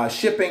the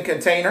shipping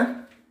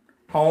container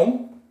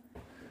home,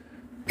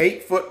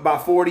 8-foot by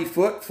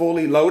 40-foot,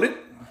 fully loaded.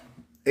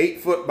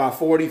 8-foot by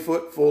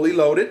 40-foot, fully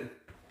loaded.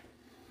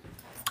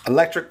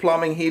 Electric,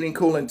 plumbing, heating,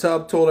 cooling,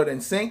 tub, toilet,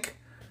 and sink.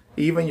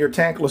 Even your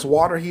tankless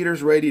water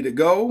heaters ready to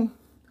go.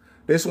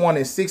 This one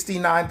is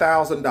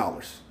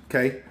 $69,000,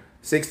 okay?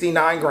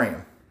 69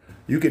 grand.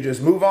 You could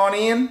just move on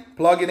in,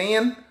 plug it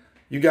in.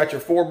 You got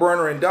your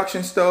 4-burner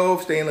induction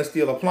stove, stainless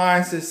steel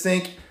appliances,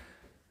 sink,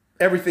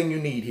 everything you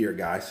need here,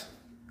 guys.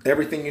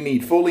 Everything you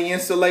need. Fully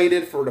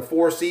insulated for the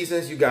 4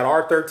 seasons. You got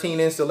R13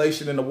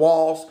 insulation in the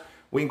walls.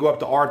 We can go up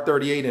to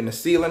R38 in the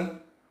ceiling.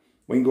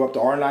 We can go up to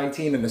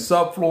R19 in the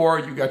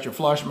subfloor. You got your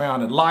flush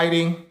mounted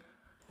lighting.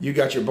 You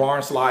got your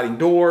barn sliding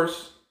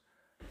doors.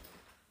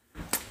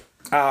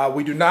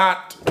 We do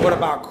not. What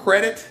about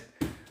credit?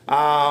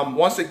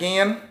 Once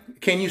again,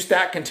 can you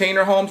stack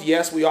container homes?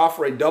 Yes, we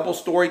offer a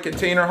double-story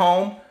container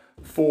home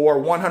for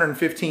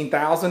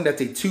 $115,000.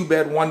 That's a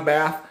 2-bed,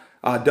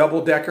 1-bath,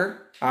 double-decker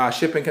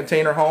shipping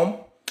container home.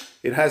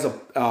 It has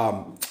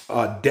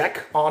a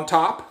deck on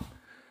top.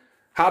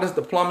 How does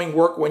the plumbing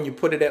work when you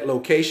put it at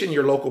location?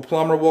 Your local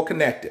plumber will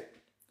connect it.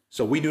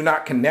 So we do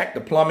not connect.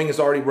 The plumbing is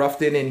already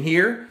roughed in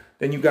here.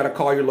 Then you've got to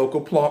call your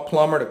local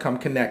plumber to come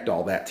connect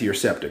all that to your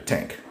septic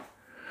tank.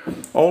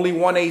 Only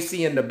one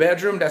AC in the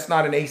bedroom. That's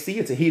not an AC.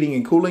 It's a heating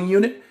and cooling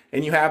unit.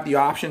 And you have the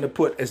option to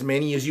put as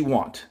many as you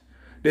want.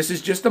 This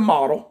is just a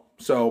model.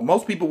 So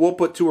most people will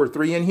put 2 or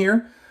 3 in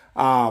here.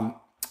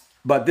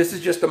 But this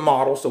is just a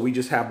model. So we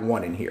just have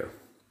 1 in here.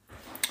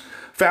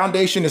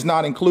 Foundation is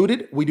not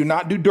included. We do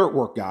not do dirt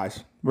work,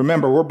 guys.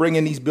 Remember, we're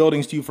bringing these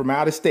buildings to you from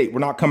out of state. We're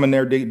not coming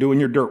there doing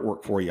your dirt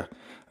work for you.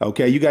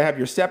 Okay, you got to have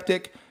your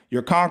septic,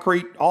 your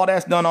concrete, all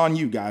that's done on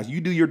you, guys. You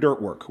do your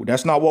dirt work.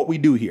 That's not what we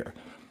do here.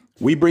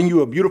 We bring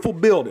you a beautiful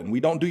building. We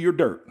don't do your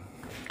dirt.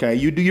 Okay,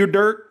 you do your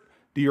dirt,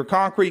 do your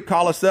concrete,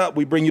 call us up.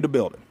 We bring you the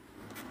building.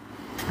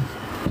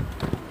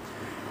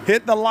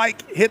 Hit the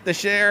like, hit the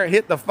share,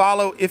 hit the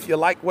follow if you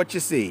like what you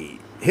see.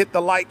 Hit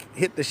the like,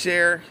 hit the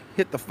share,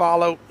 hit the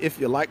follow if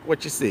you like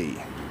what you see.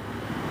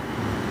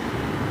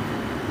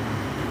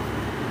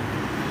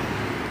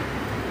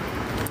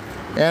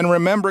 And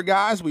remember,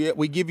 guys,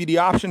 we give you the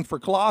option for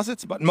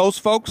closets, but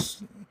most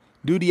folks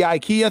do the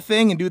IKEA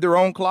thing and do their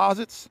own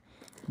closets.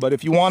 But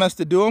if you want us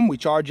to do them, we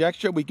charge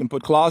extra. We can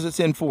put closets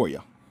in for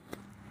you.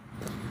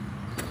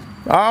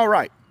 All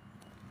right.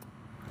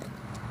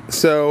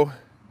 So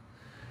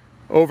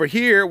Over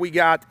here, we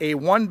got a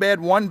 1-bed,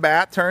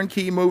 1-bath,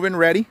 turnkey move-in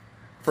ready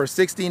for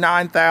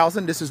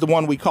 $69,000. This is the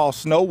one we call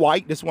Snow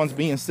White. This one's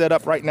being set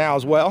up right now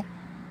as well.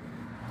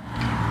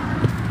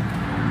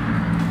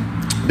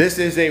 This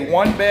is a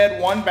 1-bed,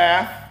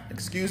 1-bath.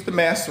 Excuse the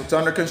mess, it's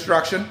under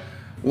construction.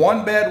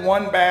 1-bed,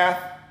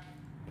 1-bath.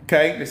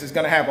 Okay, this is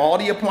gonna have all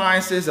the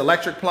appliances,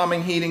 electric,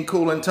 plumbing, heating,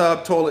 cooling,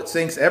 tub, toilet,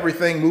 sinks,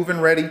 everything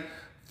move-in ready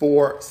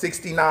for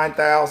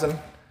 $69,900.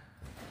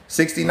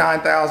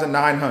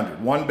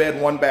 1-bed,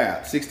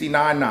 1-bath,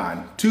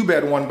 $69,900.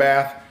 2-bed,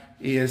 1-bath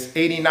is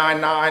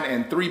 $89,900,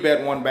 and 3-bed,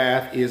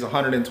 1-bath is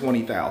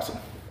 $120,000.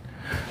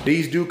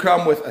 These do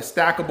come with a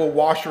stackable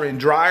washer and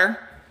dryer,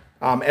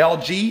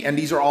 LG, and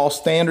these are all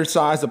standard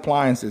size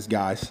appliances,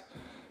 guys.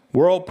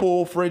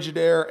 Whirlpool,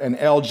 Frigidaire, and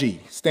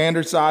LG.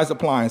 Standard size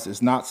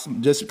appliances. Not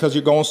just because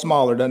you're going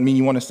smaller doesn't mean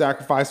you want to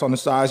sacrifice on the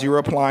size of your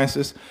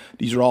appliances.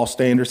 These are all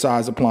standard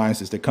size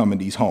appliances that come in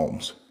these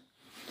homes.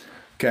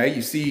 Okay,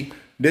 you see,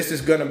 this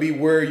is going to be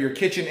where your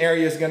kitchen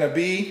area is going to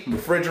be.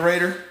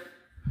 Refrigerator,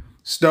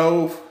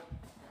 stove,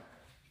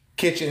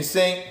 kitchen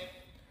sink.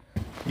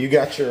 You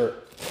got your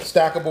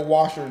stackable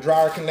washer and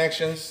dryer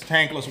connections,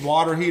 tankless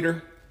water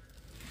heater,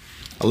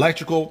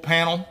 electrical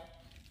panel,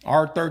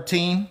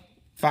 R13.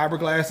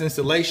 Fiberglass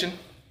insulation.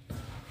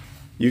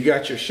 You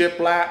got your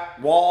shiplap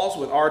walls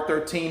with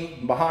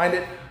R13 behind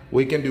it.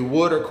 We can do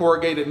wood or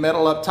corrugated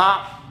metal up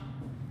top.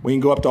 We can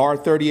go up to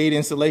R38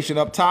 insulation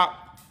up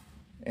top.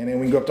 And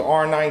then we can go up to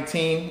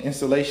R19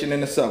 insulation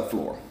in the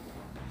subfloor.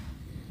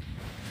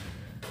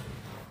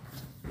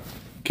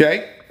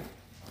 Okay.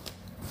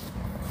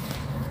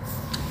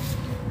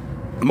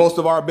 Most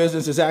of our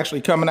business is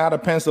actually coming out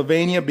of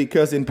Pennsylvania,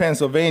 because in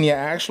Pennsylvania,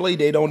 actually,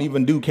 they don't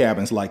even do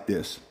cabins like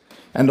this.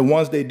 And the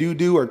ones they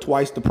do are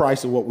twice the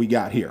price of what we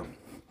got here.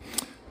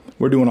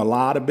 We're doing a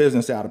lot of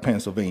business out of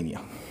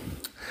Pennsylvania.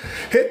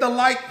 Hit the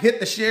like,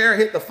 hit the share,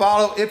 hit the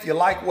follow if you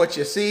like what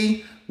you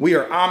see. We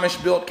are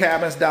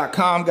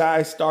AmishBuiltCabins.com,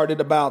 guys. Started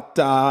about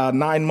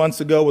 9 months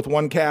ago with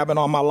 1 cabin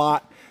on my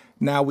lot.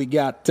 Now we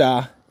got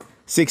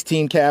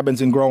 16 cabins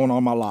and growing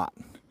on my lot.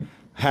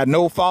 Had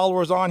no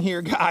followers on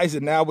here, guys,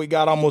 and now we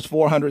got almost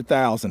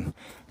 400,000.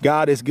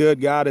 God is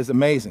good. God is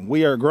amazing.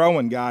 We are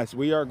growing, guys.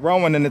 We are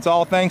growing, and it's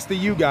all thanks to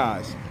you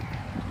guys.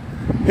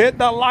 Hit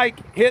the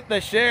like, hit the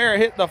share,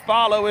 hit the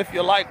follow if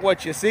you like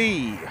what you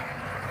see.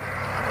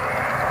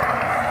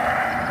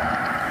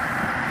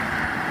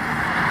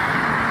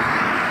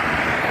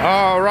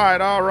 All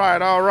right, all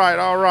right, all right,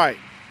 all right.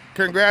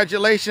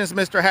 Congratulations,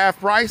 Mr.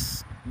 Half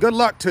Price. Good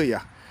luck to you.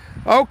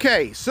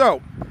 Okay,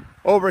 so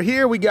over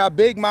here we got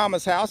Big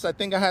Mama's house. I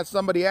think I had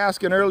somebody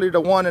asking earlier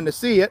to wanting to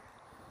see it.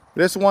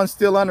 This one's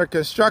still under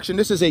construction.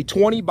 This is a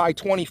 20 by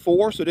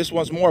 24, so this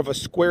one's more of a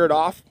squared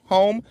off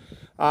home.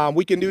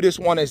 We can do this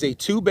one as a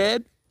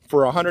 2-bed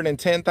for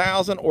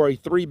 $110,000 or a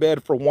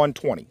 3-bed for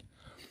 $120,000.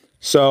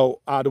 So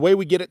the way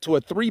we get it to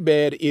a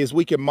 3-bed is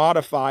we can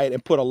modify it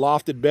and put a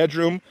lofted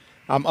bedroom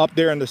up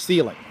there in the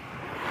ceiling,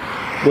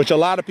 which a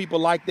lot of people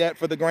like that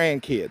for the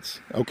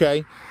grandkids.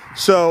 Okay,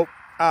 so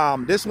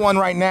this one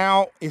right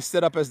now is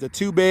set up as the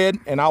 2-bed,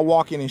 and I'll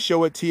walk in and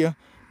show it to you.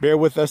 Bear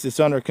with us, it's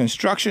under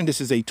construction. This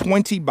is a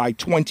 20 by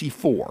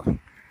 24.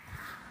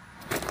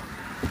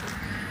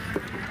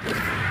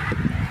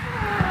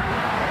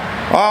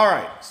 All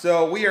right,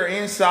 so we are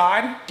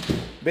inside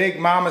Big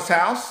Mama's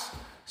house.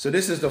 So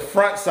this is the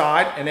front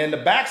side, and then the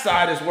back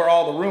side is where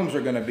all the rooms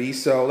are gonna be.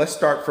 So let's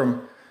start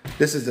from,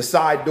 this is the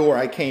side door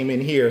I came in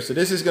here. So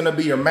this is gonna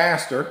be your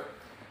master,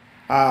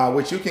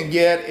 which you can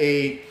get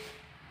a,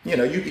 you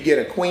know, you could get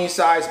a queen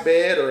size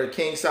bed or a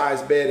king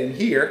size bed in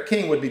here.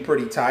 King would be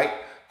pretty tight.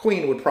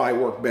 Queen would probably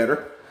work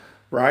better,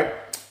 right?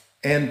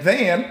 And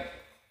then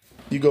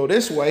you go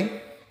this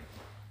way,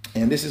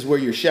 and this is where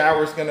your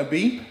shower is gonna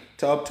be,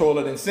 tub,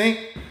 toilet, and sink.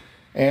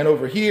 And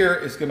over here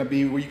is gonna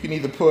be where you can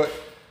either put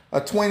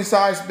a twin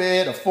size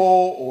bed, a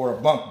full, or a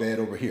bunk bed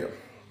over here.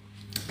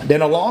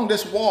 Then along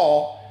this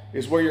wall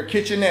is where your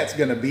kitchenette's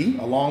gonna be,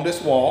 along this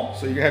wall.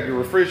 So you have your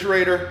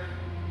refrigerator,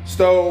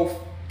 stove,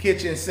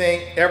 kitchen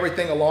sink,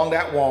 everything along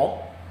that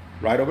wall,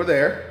 right over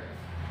there.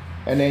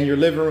 And then your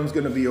living room's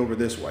gonna be over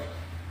this way.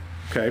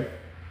 Okay,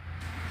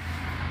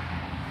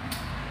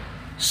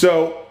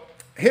 so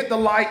hit the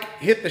like,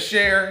 hit the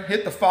share,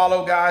 hit the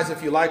follow, guys,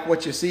 if you like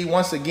what you see.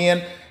 Once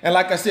again, and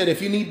like I said,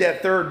 if you need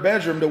that 3rd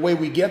bedroom, the way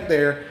we get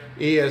there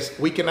is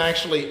we can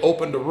actually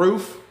open the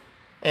roof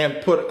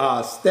and put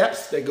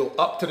steps that go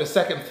up to the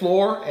 2nd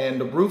floor,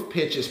 and the roof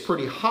pitch is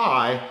pretty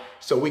high,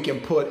 so we can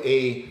put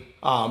a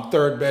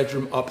 3rd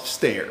bedroom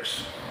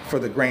upstairs for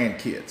the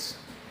grandkids.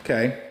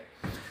 Okay,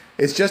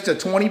 it's just a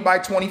 20 by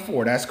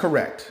 24, that's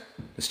correct.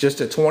 It's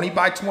just a 20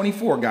 by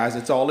 24, guys.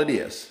 That's all it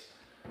is.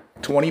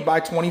 20 by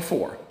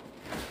 24.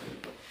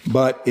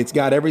 But it's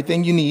got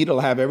everything you need.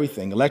 It'll have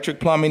everything. Electric,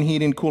 plumbing,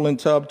 heating, cooling,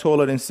 tub,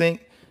 toilet, and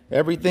sink.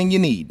 Everything you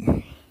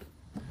need.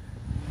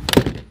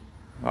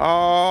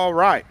 All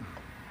right.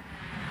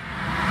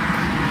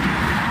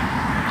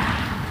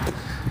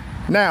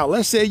 Now,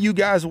 let's say you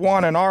guys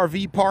want an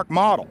RV park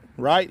model,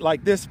 right?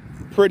 Like this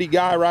pretty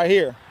guy right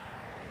here.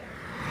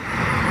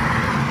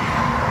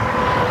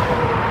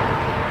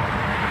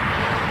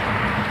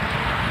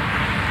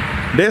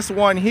 This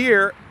one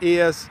here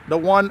is the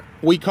one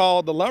we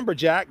call the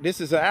lumberjack.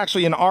 This is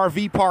actually an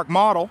RV park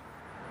model.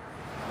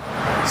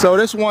 So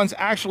this one's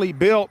actually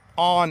built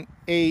on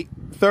a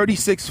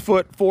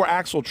 36-foot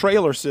 4-axle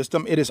trailer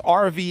system. It is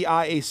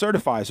RVIA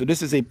certified. So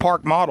this is a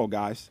park model,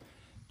 guys.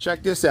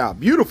 Check this out.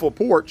 Beautiful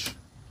porch.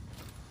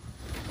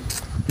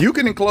 You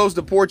can enclose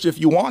the porch if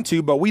you want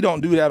to, but we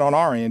don't do that on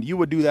our end. You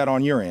would do that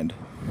on your end.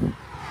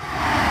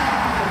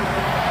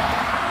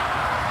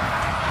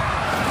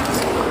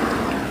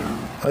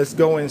 Let's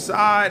go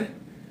inside.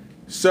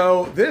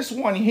 So this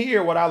one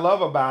here, what I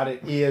love about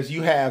it is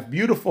you have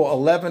beautiful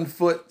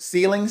 11-foot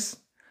ceilings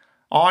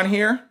on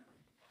here.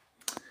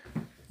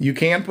 You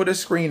can put a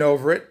screen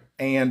over it,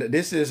 and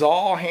this is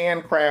all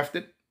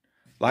handcrafted.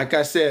 Like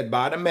I said,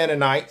 by the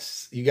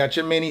Mennonites. You got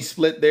your mini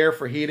split there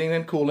for heating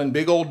and cooling,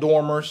 big old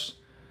dormers.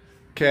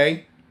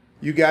 Okay,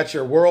 you got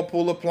your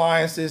Whirlpool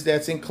appliances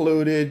that's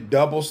included,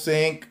 double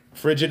sink,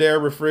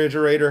 Frigidaire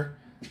refrigerator.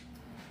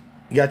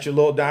 You got your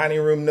little dining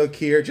room nook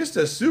here. Just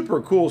a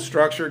super cool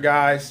structure,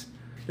 guys.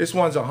 This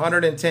one's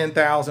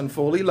 $110,000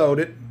 fully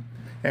loaded,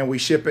 and we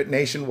ship it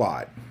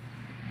nationwide.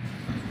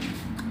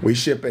 We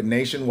ship it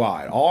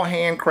nationwide, all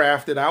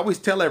handcrafted. I always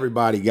tell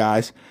everybody,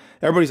 guys,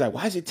 everybody's like,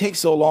 why does it take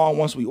so long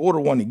once we order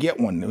one to get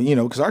one? You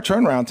know, because our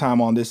turnaround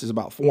time on this is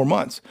about 4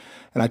 months.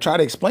 And I try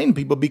to explain to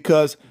people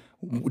because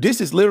this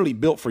is literally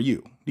built for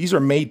you. These are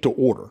made to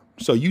order.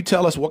 So you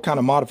tell us what kind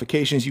of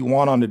modifications you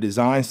want on the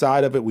design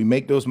side of it. We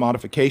make those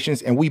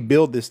modifications and we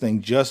build this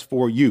thing just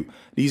for you.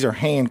 These are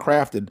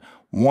handcrafted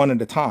one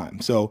at a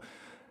time. So,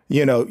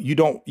 you know,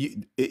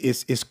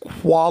 it's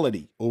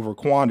quality over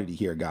quantity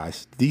here,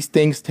 guys. These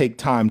things take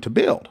time to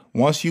build.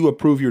 Once you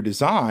approve your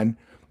design,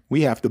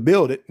 we have to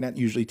build it, and that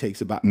usually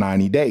takes about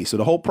 90 days. So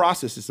the whole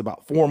process is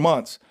about 4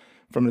 months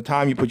from the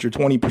time you put your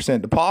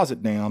 20%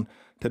 deposit down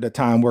to the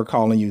time we're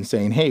calling you and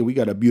saying, hey, we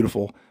got a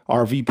beautiful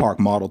RV park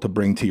model to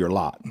bring to your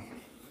lot.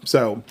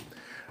 So,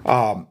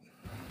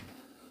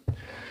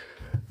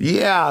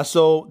 yeah,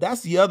 so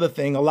that's the other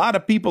thing. A lot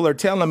of people are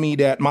telling me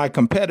that my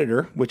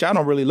competitor, which I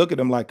don't really look at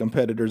them like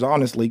competitors,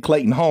 honestly,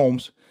 Clayton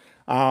Homes,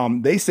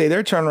 they say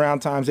their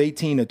turnaround time's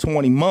 18 to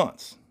 20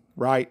 months,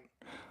 right?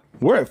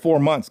 We're at 4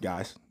 months,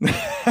 guys.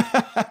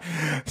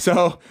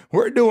 So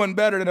we're doing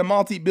better than a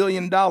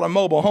multi-billion-dollar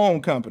mobile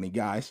home company,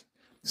 guys.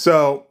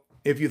 So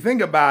if you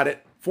think about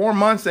it, 4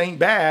 months ain't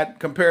bad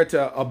compared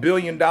to a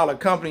billion-dollar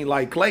company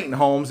like Clayton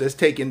Homes that's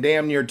taking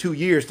damn near 2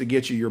 years to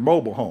get you your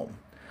mobile home.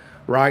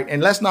 Right?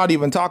 And let's not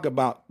even talk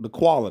about the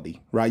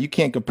quality, right? You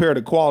can't compare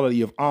the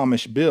quality of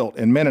Amish built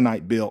and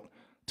Mennonite built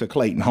to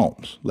Clayton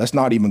Homes. Let's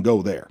not even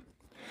go there.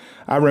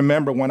 I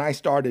remember when I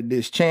started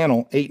this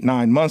channel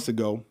 8-9 months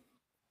ago,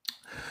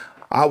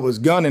 I was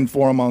gunning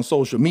for him on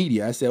social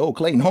media. I said, oh,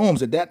 Clayton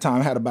Homes at that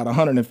time had about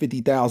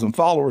 150,000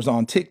 followers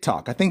on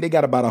TikTok. I think they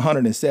got about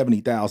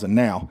 170,000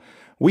 now.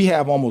 We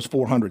have almost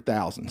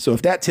 400,000. So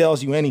if that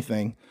tells you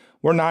anything,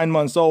 we're 9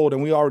 months old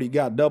and we already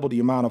got double the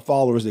amount of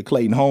followers that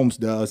Clayton Homes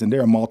does. And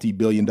they're a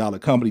multi-billion-dollar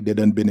company that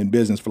done been in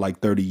business for like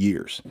 30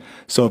 years.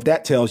 So if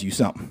that tells you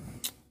something,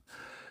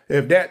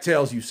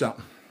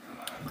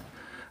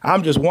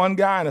 I'm just one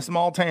guy in a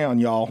small town,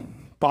 y'all.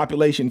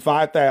 Population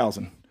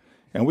 5,000.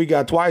 And we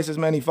got twice as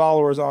many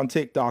followers on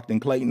TikTok than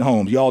Clayton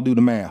Homes. Y'all do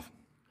the math.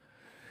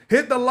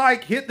 Hit the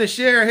like, hit the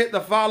share, hit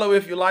the follow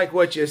if you like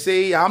what you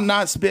see. I'm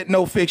not spitting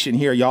no fiction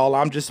here, y'all.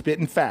 I'm just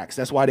spitting facts.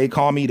 That's why they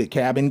call me the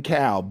cabin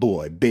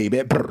cowboy, baby.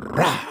 Hit the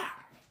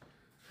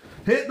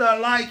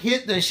like,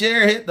 hit the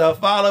share, hit the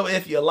follow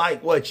if you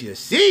like what you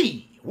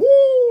see.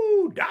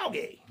 Woo,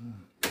 doggy.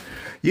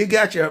 You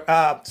got your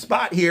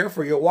spot here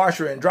for your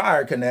washer and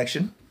dryer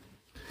connection.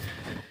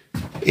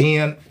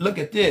 And look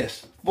at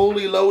this.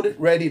 Fully loaded,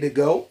 ready to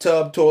go.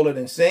 Tub, toilet,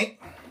 and sink.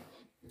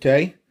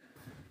 Okay.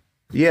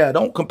 Yeah,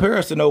 don't compare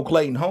us to no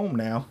Clayton Home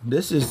now.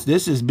 This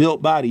is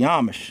built by the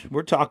Amish.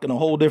 We're talking a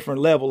whole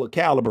different level of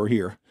caliber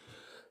here.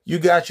 You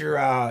got your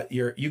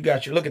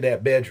look at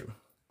that bedroom.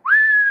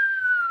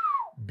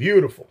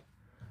 Beautiful.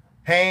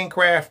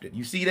 Handcrafted.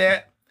 You see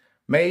that?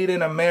 Made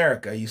in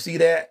America. You see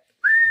that?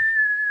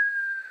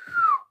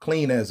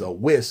 Clean as a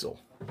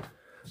whistle.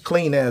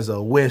 Clean as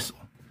a whistle.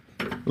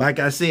 Like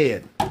I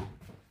said,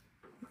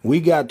 we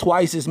got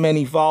twice as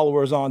many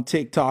followers on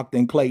TikTok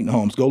than Clayton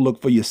Homes. Go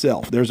look for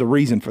yourself. There's a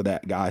reason for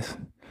that, guys.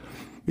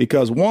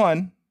 Because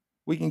one,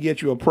 we can get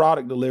you a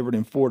product delivered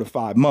in 4 to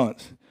 5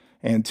 months.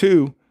 And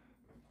two,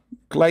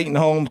 Clayton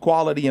Homes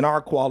quality and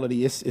our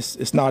quality,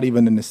 it's not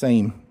even in the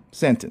same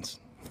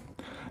sentence.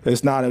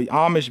 It's not an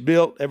Amish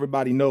built.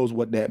 Everybody knows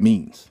what that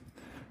means.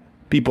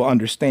 People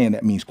understand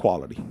that means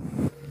quality.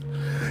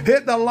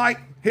 Hit the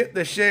like, hit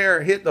the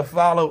share, hit the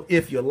follow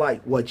if you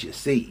like what you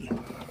see.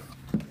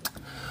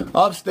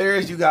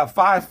 Upstairs, you got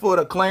 5 foot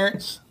of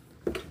clearance.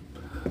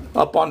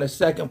 Up on the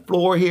second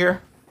floor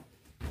here,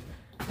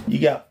 you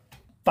got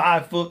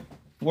 5 foot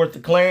worth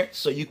of clearance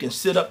so you can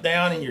sit up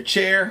down in your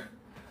chair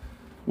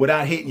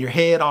without hitting your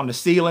head on the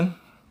ceiling.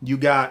 You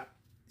got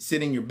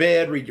sit in your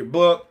bed, read your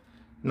book.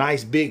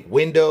 Nice big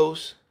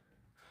windows.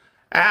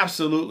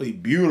 Absolutely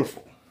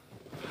beautiful.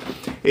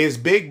 Is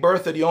Big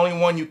Bertha the only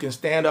one you can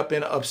stand up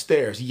in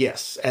upstairs?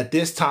 Yes. At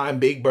this time,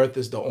 Big Bertha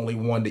is the only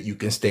one that you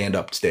can stand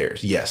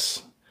upstairs.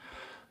 Yes,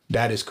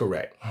 that is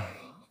correct.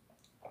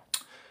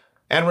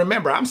 And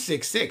remember, I'm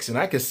 6'6", and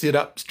I can sit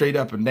up straight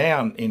up and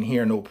down in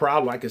here, no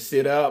problem. I can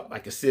sit up, I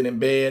can sit in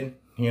bed,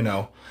 you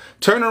know.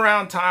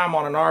 Turnaround time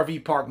on an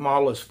RV park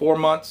model is 4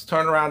 months.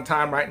 Turnaround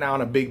time right now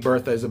on a Big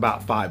Bertha is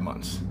about 5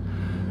 months.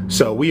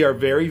 So we are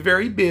very,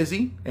 very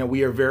busy, and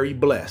we are very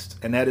blessed.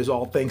 And that is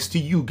all thanks to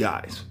you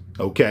guys,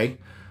 okay?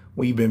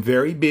 We've been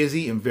very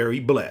busy and very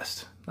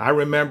blessed. I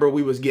remember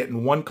we was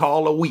getting 1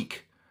 call a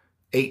week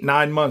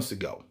 8-9 months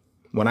ago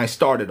when I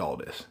started all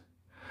this.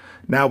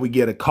 Now we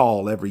get a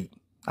call every,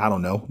 I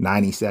don't know,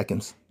 90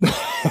 seconds.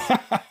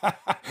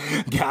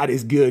 God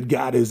is good.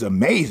 God is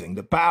amazing.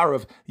 The power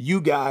of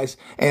you guys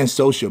and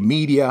social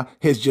media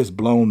has just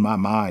blown my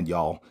mind,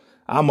 y'all.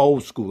 I'm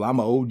old school. I'm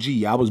an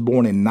OG. I was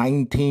born in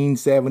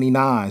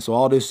 1979. So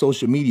all this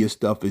social media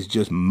stuff is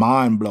just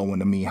mind blowing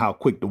to me how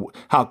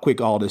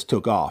quick all this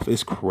took off.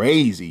 It's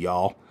crazy,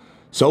 y'all.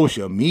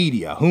 Social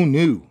media. Who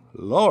knew?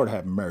 Lord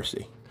have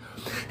mercy.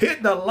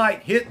 Hit the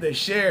like, hit the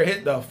share,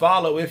 hit the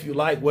follow if you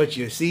like what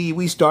you see.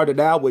 We started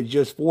out with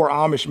just 4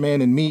 Amish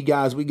men and me,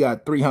 guys. We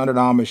got 300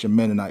 Amish and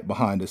Mennonite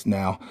behind us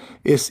now.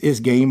 It's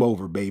game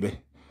over, baby.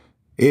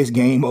 It's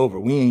game over.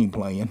 We ain't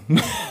playing.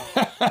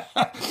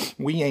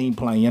 We ain't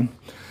playing.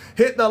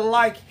 Hit the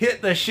like,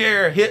 hit the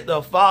share, hit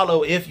the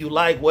follow if you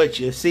like what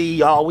you see,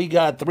 y'all. We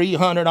got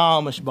 300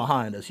 Amish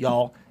behind us,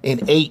 y'all,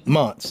 in 8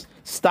 months.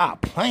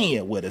 Stop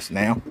playing with us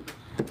now.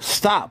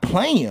 Stop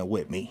playing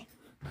with me.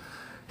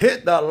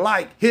 Hit the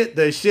like, hit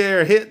the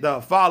share, hit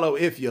the follow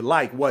if you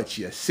like what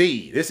you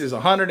see. This is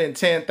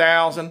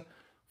 110,000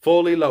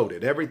 fully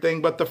loaded.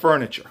 Everything but the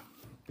furniture.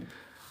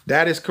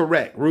 That is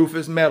correct. Roof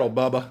is metal,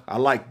 Bubba. I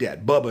like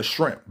that. Bubba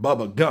Shrimp,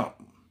 Bubba Gump.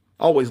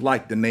 Always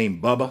liked the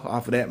name Bubba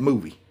off of that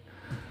movie.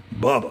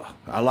 Bubba.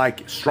 I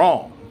like it.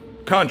 Strong.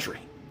 Country.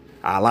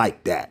 I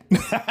like that.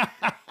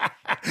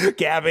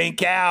 Cabin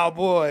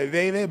Cowboy,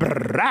 baby.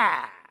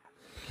 Brah.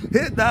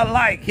 Hit the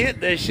like,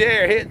 hit the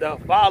share, hit the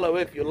follow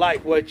if you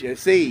like what you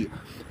see.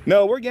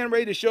 No, we're getting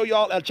ready to show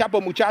y'all El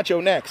Chapo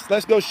Muchacho next.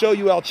 Let's go show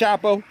you El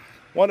Chapo,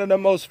 one of the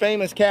most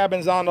famous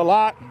cabins on the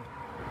lot.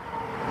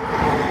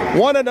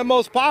 One of the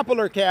most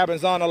popular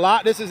cabins on the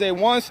lot. This is a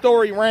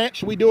 1-story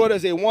ranch. We do it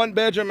as a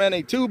 1-bedroom and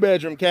a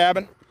 2-bedroom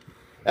cabin.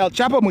 El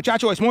Chapo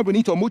Muchacho es muy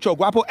bonito, mucho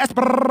guapo,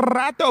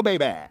 esperato,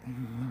 baby.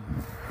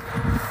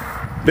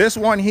 This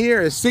one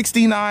here is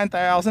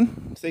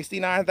 $69,000.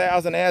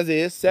 $69,000 as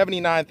is,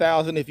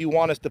 $79,000 if you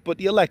want us to put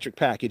the electric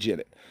package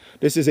in it.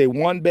 This is a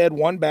 1-bed,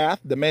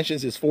 1-bath.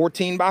 Dimensions is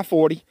 14 by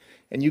 40,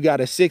 and you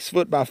got a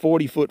 6-foot by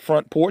 40-foot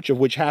front porch, of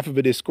which half of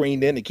it is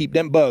screened in to keep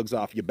them bugs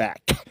off your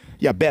back.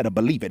 You better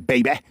believe it,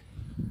 baby.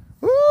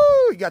 Woo,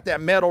 you got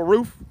that metal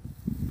roof.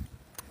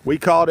 We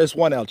call this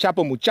one El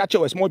Chapo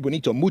Muchacho es muy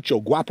bonito, mucho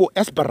guapo,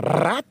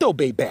 esperato,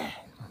 baby.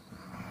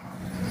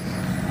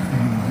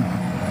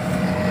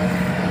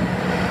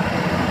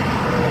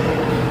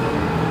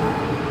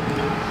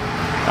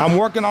 I'm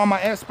working on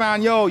my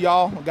Espanol,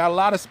 y'all. Got a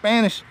lot of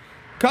Spanish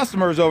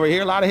customers over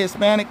here, a lot of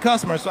Hispanic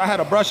customers, so I had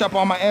to brush up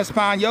on my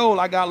Espanol.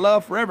 I got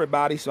love for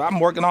everybody, so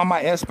I'm working on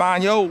my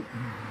Espanol.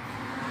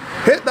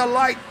 Hit the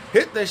like,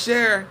 hit the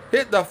share,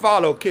 hit the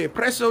follow. Que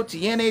preso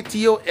tiene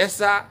tío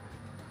esa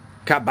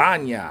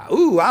cabaña?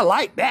 Ooh, I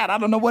like that. I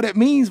don't know what it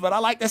means, but I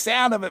like the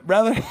sound of it,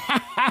 brother.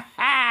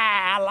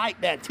 I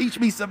like that. Teach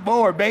me some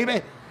more,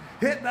 baby.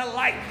 Hit the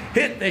like,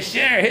 hit the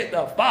share, hit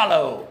the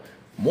follow.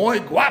 Muy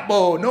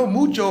guapo, no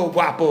mucho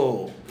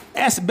guapo.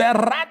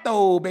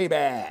 Esperato, baby.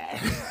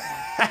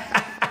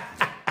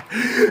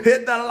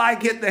 Hit the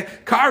like, hit the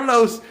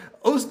Carlos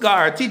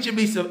Oscar teaching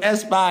me some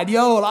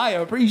Espanol. I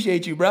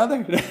appreciate you,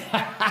 brother.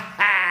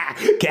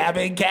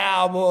 Cabin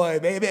Cowboy,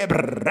 baby. Hit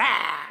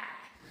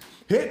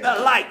the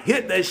like,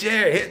 hit the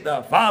share, hit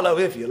the follow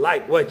if you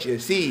like what you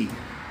see.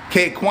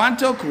 Que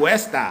cuánto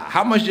cuesta?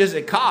 How much does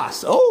it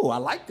cost? Oh, I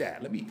like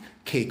that. Let me.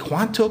 Que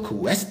cuánto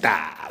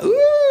cuesta?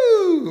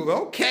 Ooh,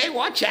 okay,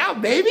 watch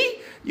out, baby.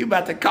 You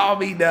about to call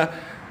me the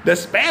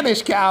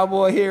Spanish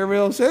cowboy here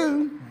real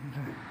soon.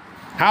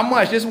 How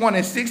much? This one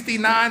is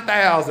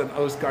 $69,000,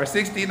 Oscar.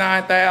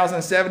 $69,000,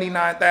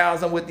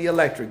 $79,000 with the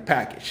electric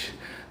package.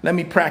 Let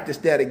me practice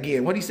that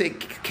again. What do you say?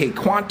 Que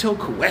cuánto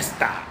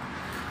cuesta?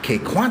 Que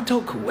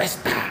cuánto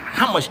cuesta?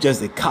 How much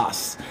does it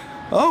cost?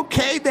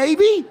 Okay,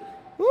 baby.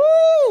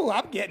 Woo,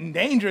 I'm getting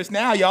dangerous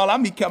now, y'all.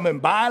 I'm becoming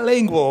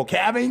bilingual.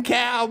 Cabin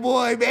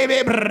Cowboy,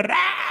 baby.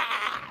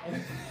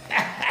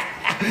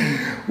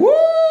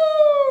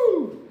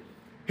 Woo!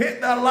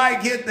 Hit the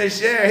like, hit the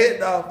share,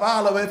 hit the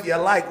follow if you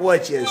like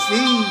what you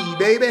see,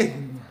 baby.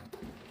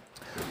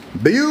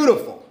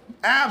 Beautiful.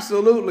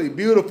 Absolutely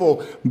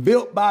beautiful.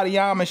 Built by the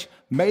Amish,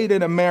 made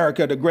in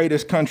America, the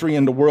greatest country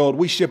in the world.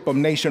 We ship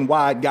them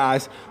nationwide,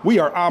 guys. We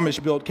are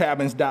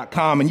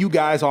AmishBuiltCabins.com, and you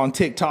guys on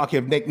TikTok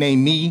have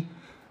nicknamed me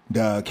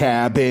the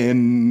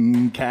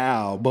Cabin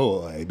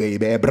Cowboy,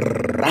 baby.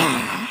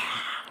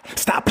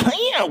 Stop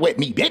playing with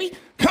me, baby.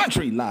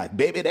 Country life,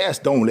 baby, that's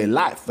the only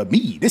life for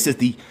me. This is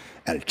the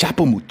El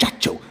Chapo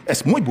Muchacho.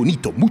 Es muy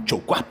bonito, mucho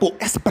guapo,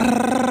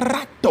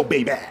 esperato,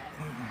 baby.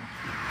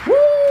 Woo!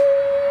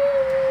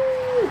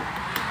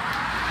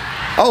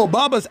 Oh,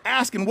 Bubba's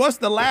asking, what's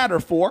the ladder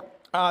for?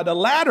 The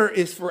ladder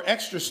is for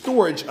extra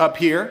storage up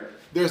here.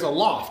 There's a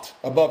loft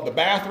above the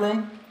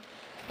bathroom,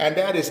 and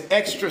that is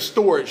extra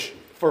storage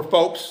for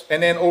folks.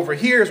 And then over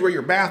here is where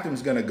your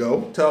bathroom's gonna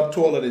go, tub,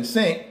 toilet, and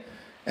sink.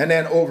 And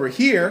then over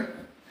here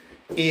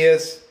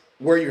is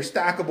where your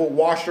stackable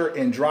washer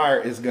and dryer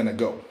is gonna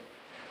go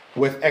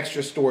with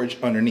extra storage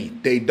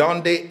underneath. De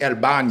donde el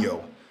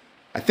baño?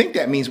 I think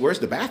that means where's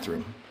the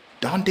bathroom?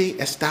 Donde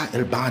está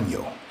el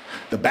baño?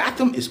 The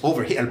bathroom is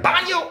over here. El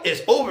baño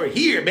is over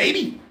here,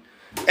 baby.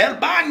 El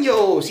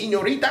baño,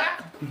 señorita.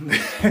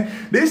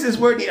 This is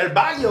where the el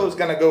baño is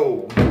gonna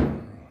go.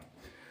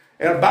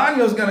 El baño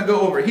is gonna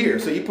go over here.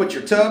 So you put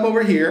your tub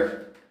over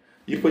here,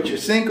 you put your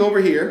sink over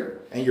here,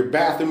 and your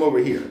bathroom over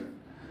here.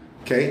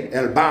 Okay,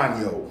 el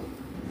baño.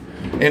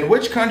 In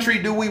which country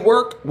do we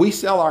work? We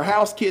sell our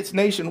house kits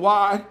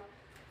nationwide,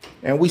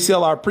 and we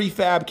sell our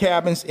prefab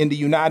cabins in the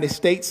United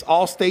States,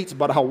 all states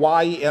but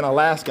Hawaii and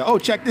Alaska. Oh,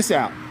 check this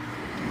out.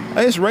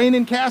 It's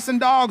raining cats and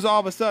dogs all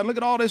of a sudden. Look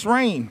at all this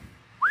rain.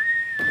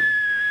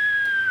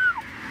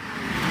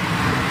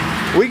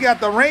 We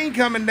got the rain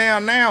coming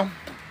down now.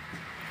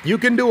 You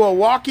can do a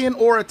walk-in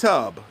or a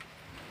tub.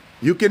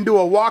 You can do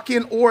a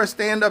walk-in or a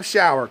stand-up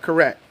shower,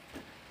 correct.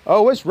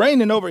 Oh, it's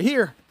raining over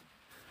here.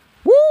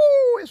 Woo,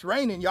 it's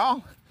raining,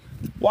 y'all.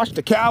 Watch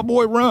the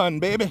cowboy run,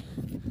 baby.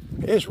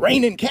 It's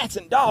raining cats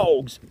and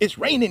dogs. It's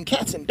raining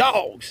cats and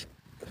dogs.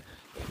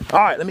 All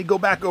right, let me go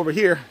back over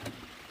here.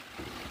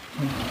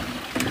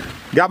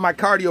 Got my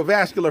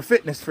cardiovascular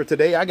fitness for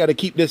today. I got to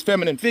keep this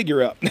feminine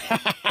figure up.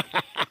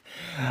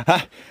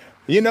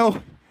 You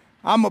know,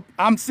 I'm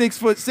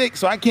 6'6",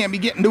 so I can't be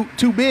getting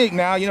too big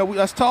now. You know,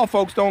 us tall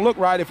folks don't look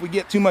right if we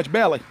get too much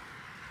belly.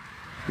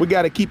 We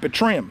got to keep it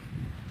trim.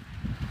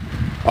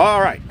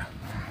 All right.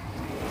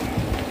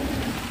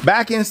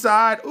 Back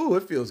inside. Ooh,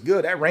 it feels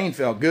good. That rain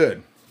felt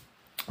good.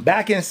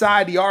 Back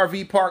inside the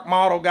RV park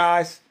model,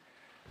 guys.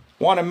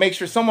 Want to make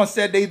sure, someone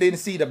said they didn't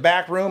see the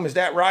back room. Is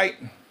that right?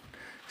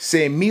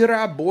 Se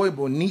mira muy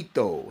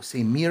bonito.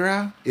 Se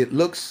mira, it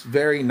looks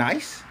very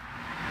nice.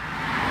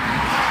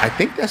 I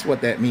think that's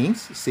what that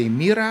means. Se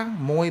mira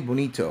muy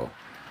bonito.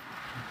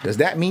 Does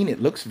that mean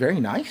it looks very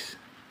nice?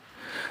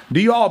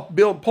 Do you all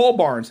build pole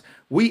barns?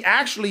 We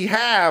actually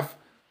have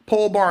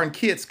pole barn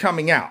kits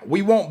coming out.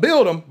 We won't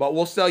build them, but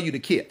we'll sell you the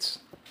kits.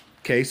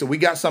 Okay, so we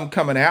got some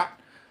coming out.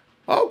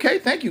 Okay,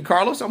 thank you,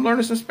 Carlos. I'm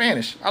learning some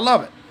Spanish. I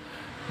love it.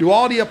 Do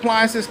all the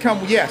appliances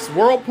come? Yes,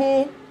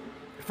 Whirlpool,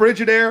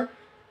 Frigidaire,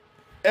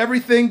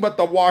 everything but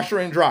the washer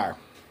and dryer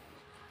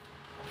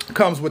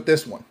comes with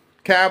this one.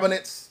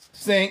 Cabinets,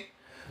 sink.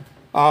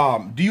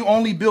 Do you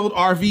only build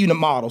RV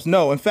models?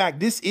 No, in fact,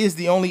 this is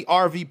the only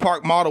RV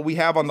park model we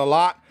have on the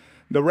lot.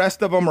 The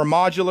rest of them are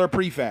modular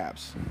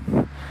prefabs.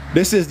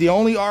 This is the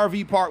only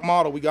RV park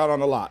model we got on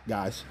the lot,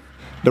 guys.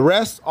 The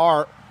rest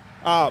are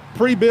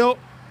pre-built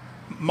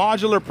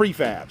modular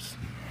prefabs.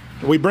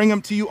 We bring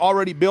them to you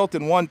already built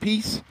in one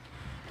piece.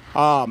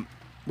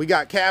 We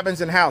got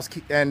cabins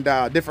and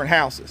different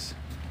houses.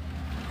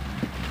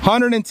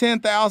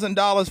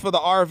 $110,000 for the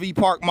RV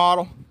park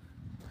model.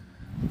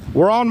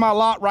 We're on my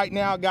lot right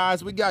now,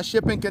 guys. We got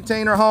shipping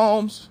container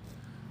homes.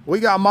 We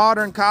got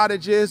modern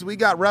cottages. We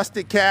got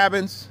rustic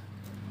cabins.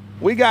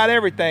 We got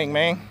everything,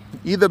 man.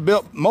 Either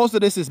built, most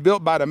of this is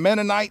built by the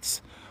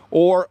Mennonites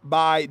or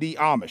by the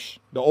Amish,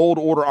 the old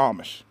order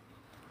Amish.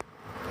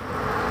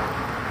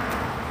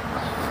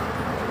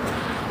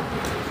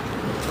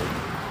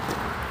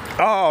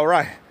 All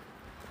right.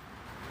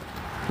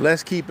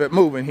 Let's keep it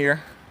moving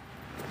here.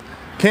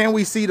 Can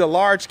we see the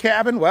large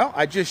cabin? Well,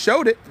 I just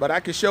showed it, but I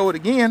can show it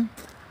again.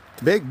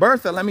 Big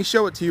Bertha, let me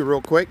show it to you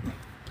real quick.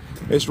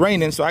 It's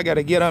raining, so I got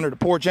to get under the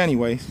porch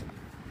anyways.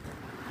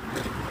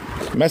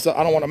 I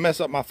don't want to mess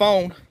up my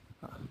phone.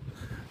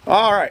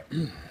 All right.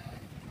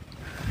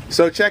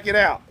 So check it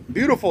out.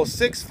 Beautiful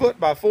 6-foot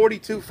by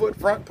 42-foot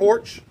front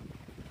porch.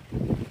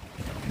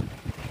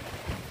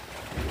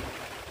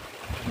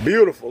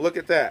 Beautiful. Look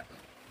at that.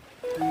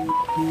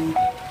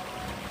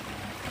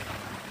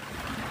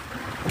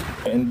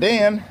 And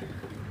then,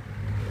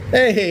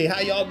 hey,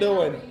 how y'all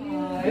doing?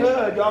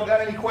 Good. Y'all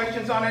got any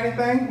questions on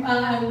anything?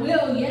 I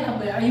will, yeah,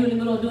 but are you in the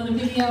middle of doing a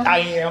video? I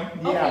am,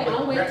 yeah. Okay,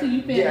 I'll wait till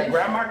you finish. Yeah,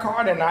 grab my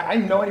card, and I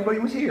didn't know anybody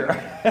was here.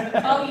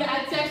 Oh, yeah,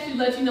 I texted you,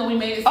 let you know we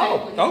made it.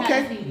 Oh,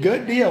 okay.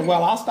 Good deal.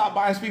 Well, I'll stop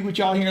by and speak with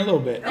y'all here in a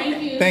little bit.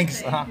 Thank you.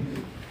 Thanks.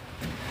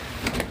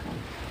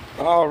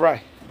 All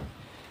right.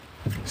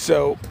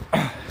 So,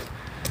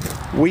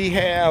 we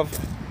have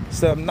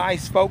some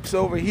nice folks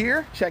over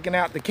here checking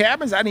out the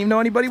cabins. I didn't even know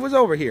anybody was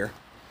over here.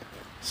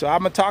 So I'm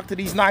gonna talk to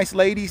these nice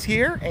ladies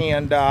here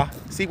and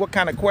see what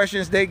kind of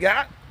questions they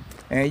got.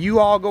 And you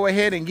all go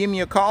ahead and give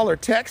me a call or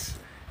text.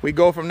 We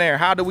go from there.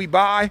 How do we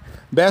buy?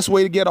 Best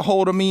way to get a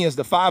hold of me is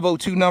the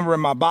 502 number in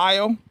my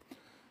bio.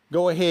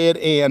 go ahead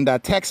and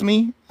text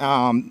me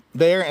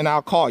there and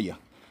I'll call you.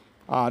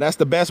 That's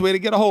the best way to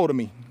get a hold of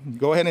me.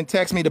 Go ahead and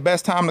text me the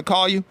best time to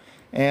call you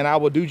and I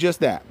will do just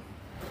that.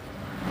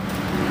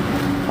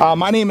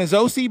 My name is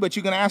OC, but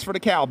you can ask for the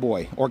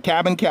Cowboy or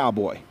Cabin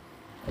Cowboy.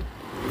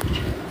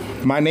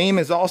 My name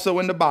is also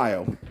in the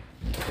bio.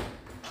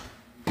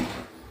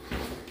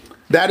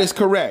 That is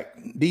correct.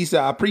 These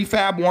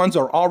prefab ones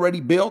are already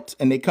built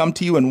and they come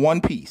to you in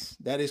one piece.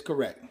 That is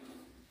correct.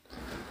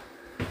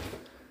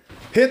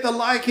 Hit the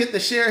like, hit the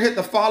share, hit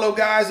the follow,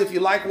 guys, if you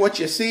like what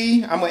you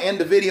see. I'm going to end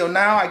the video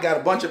now. I got a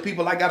bunch of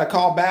people I got to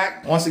call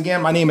back. Once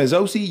again, my name is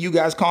OC. You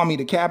guys call me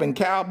the Cabin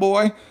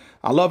Cowboy.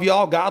 I love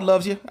y'all. God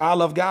loves you. I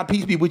love God.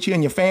 Peace be with you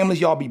and your families.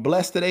 Y'all be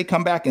blessed today.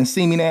 Come back and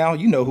see me now.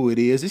 You know who it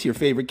is. It's your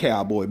favorite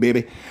cowboy,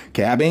 baby.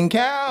 Cabin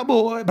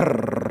Cowboy.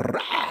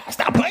 Brrr,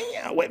 stop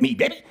playing with me,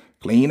 baby.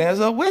 Clean as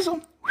a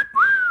whistle.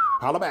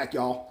 Holla back,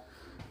 y'all.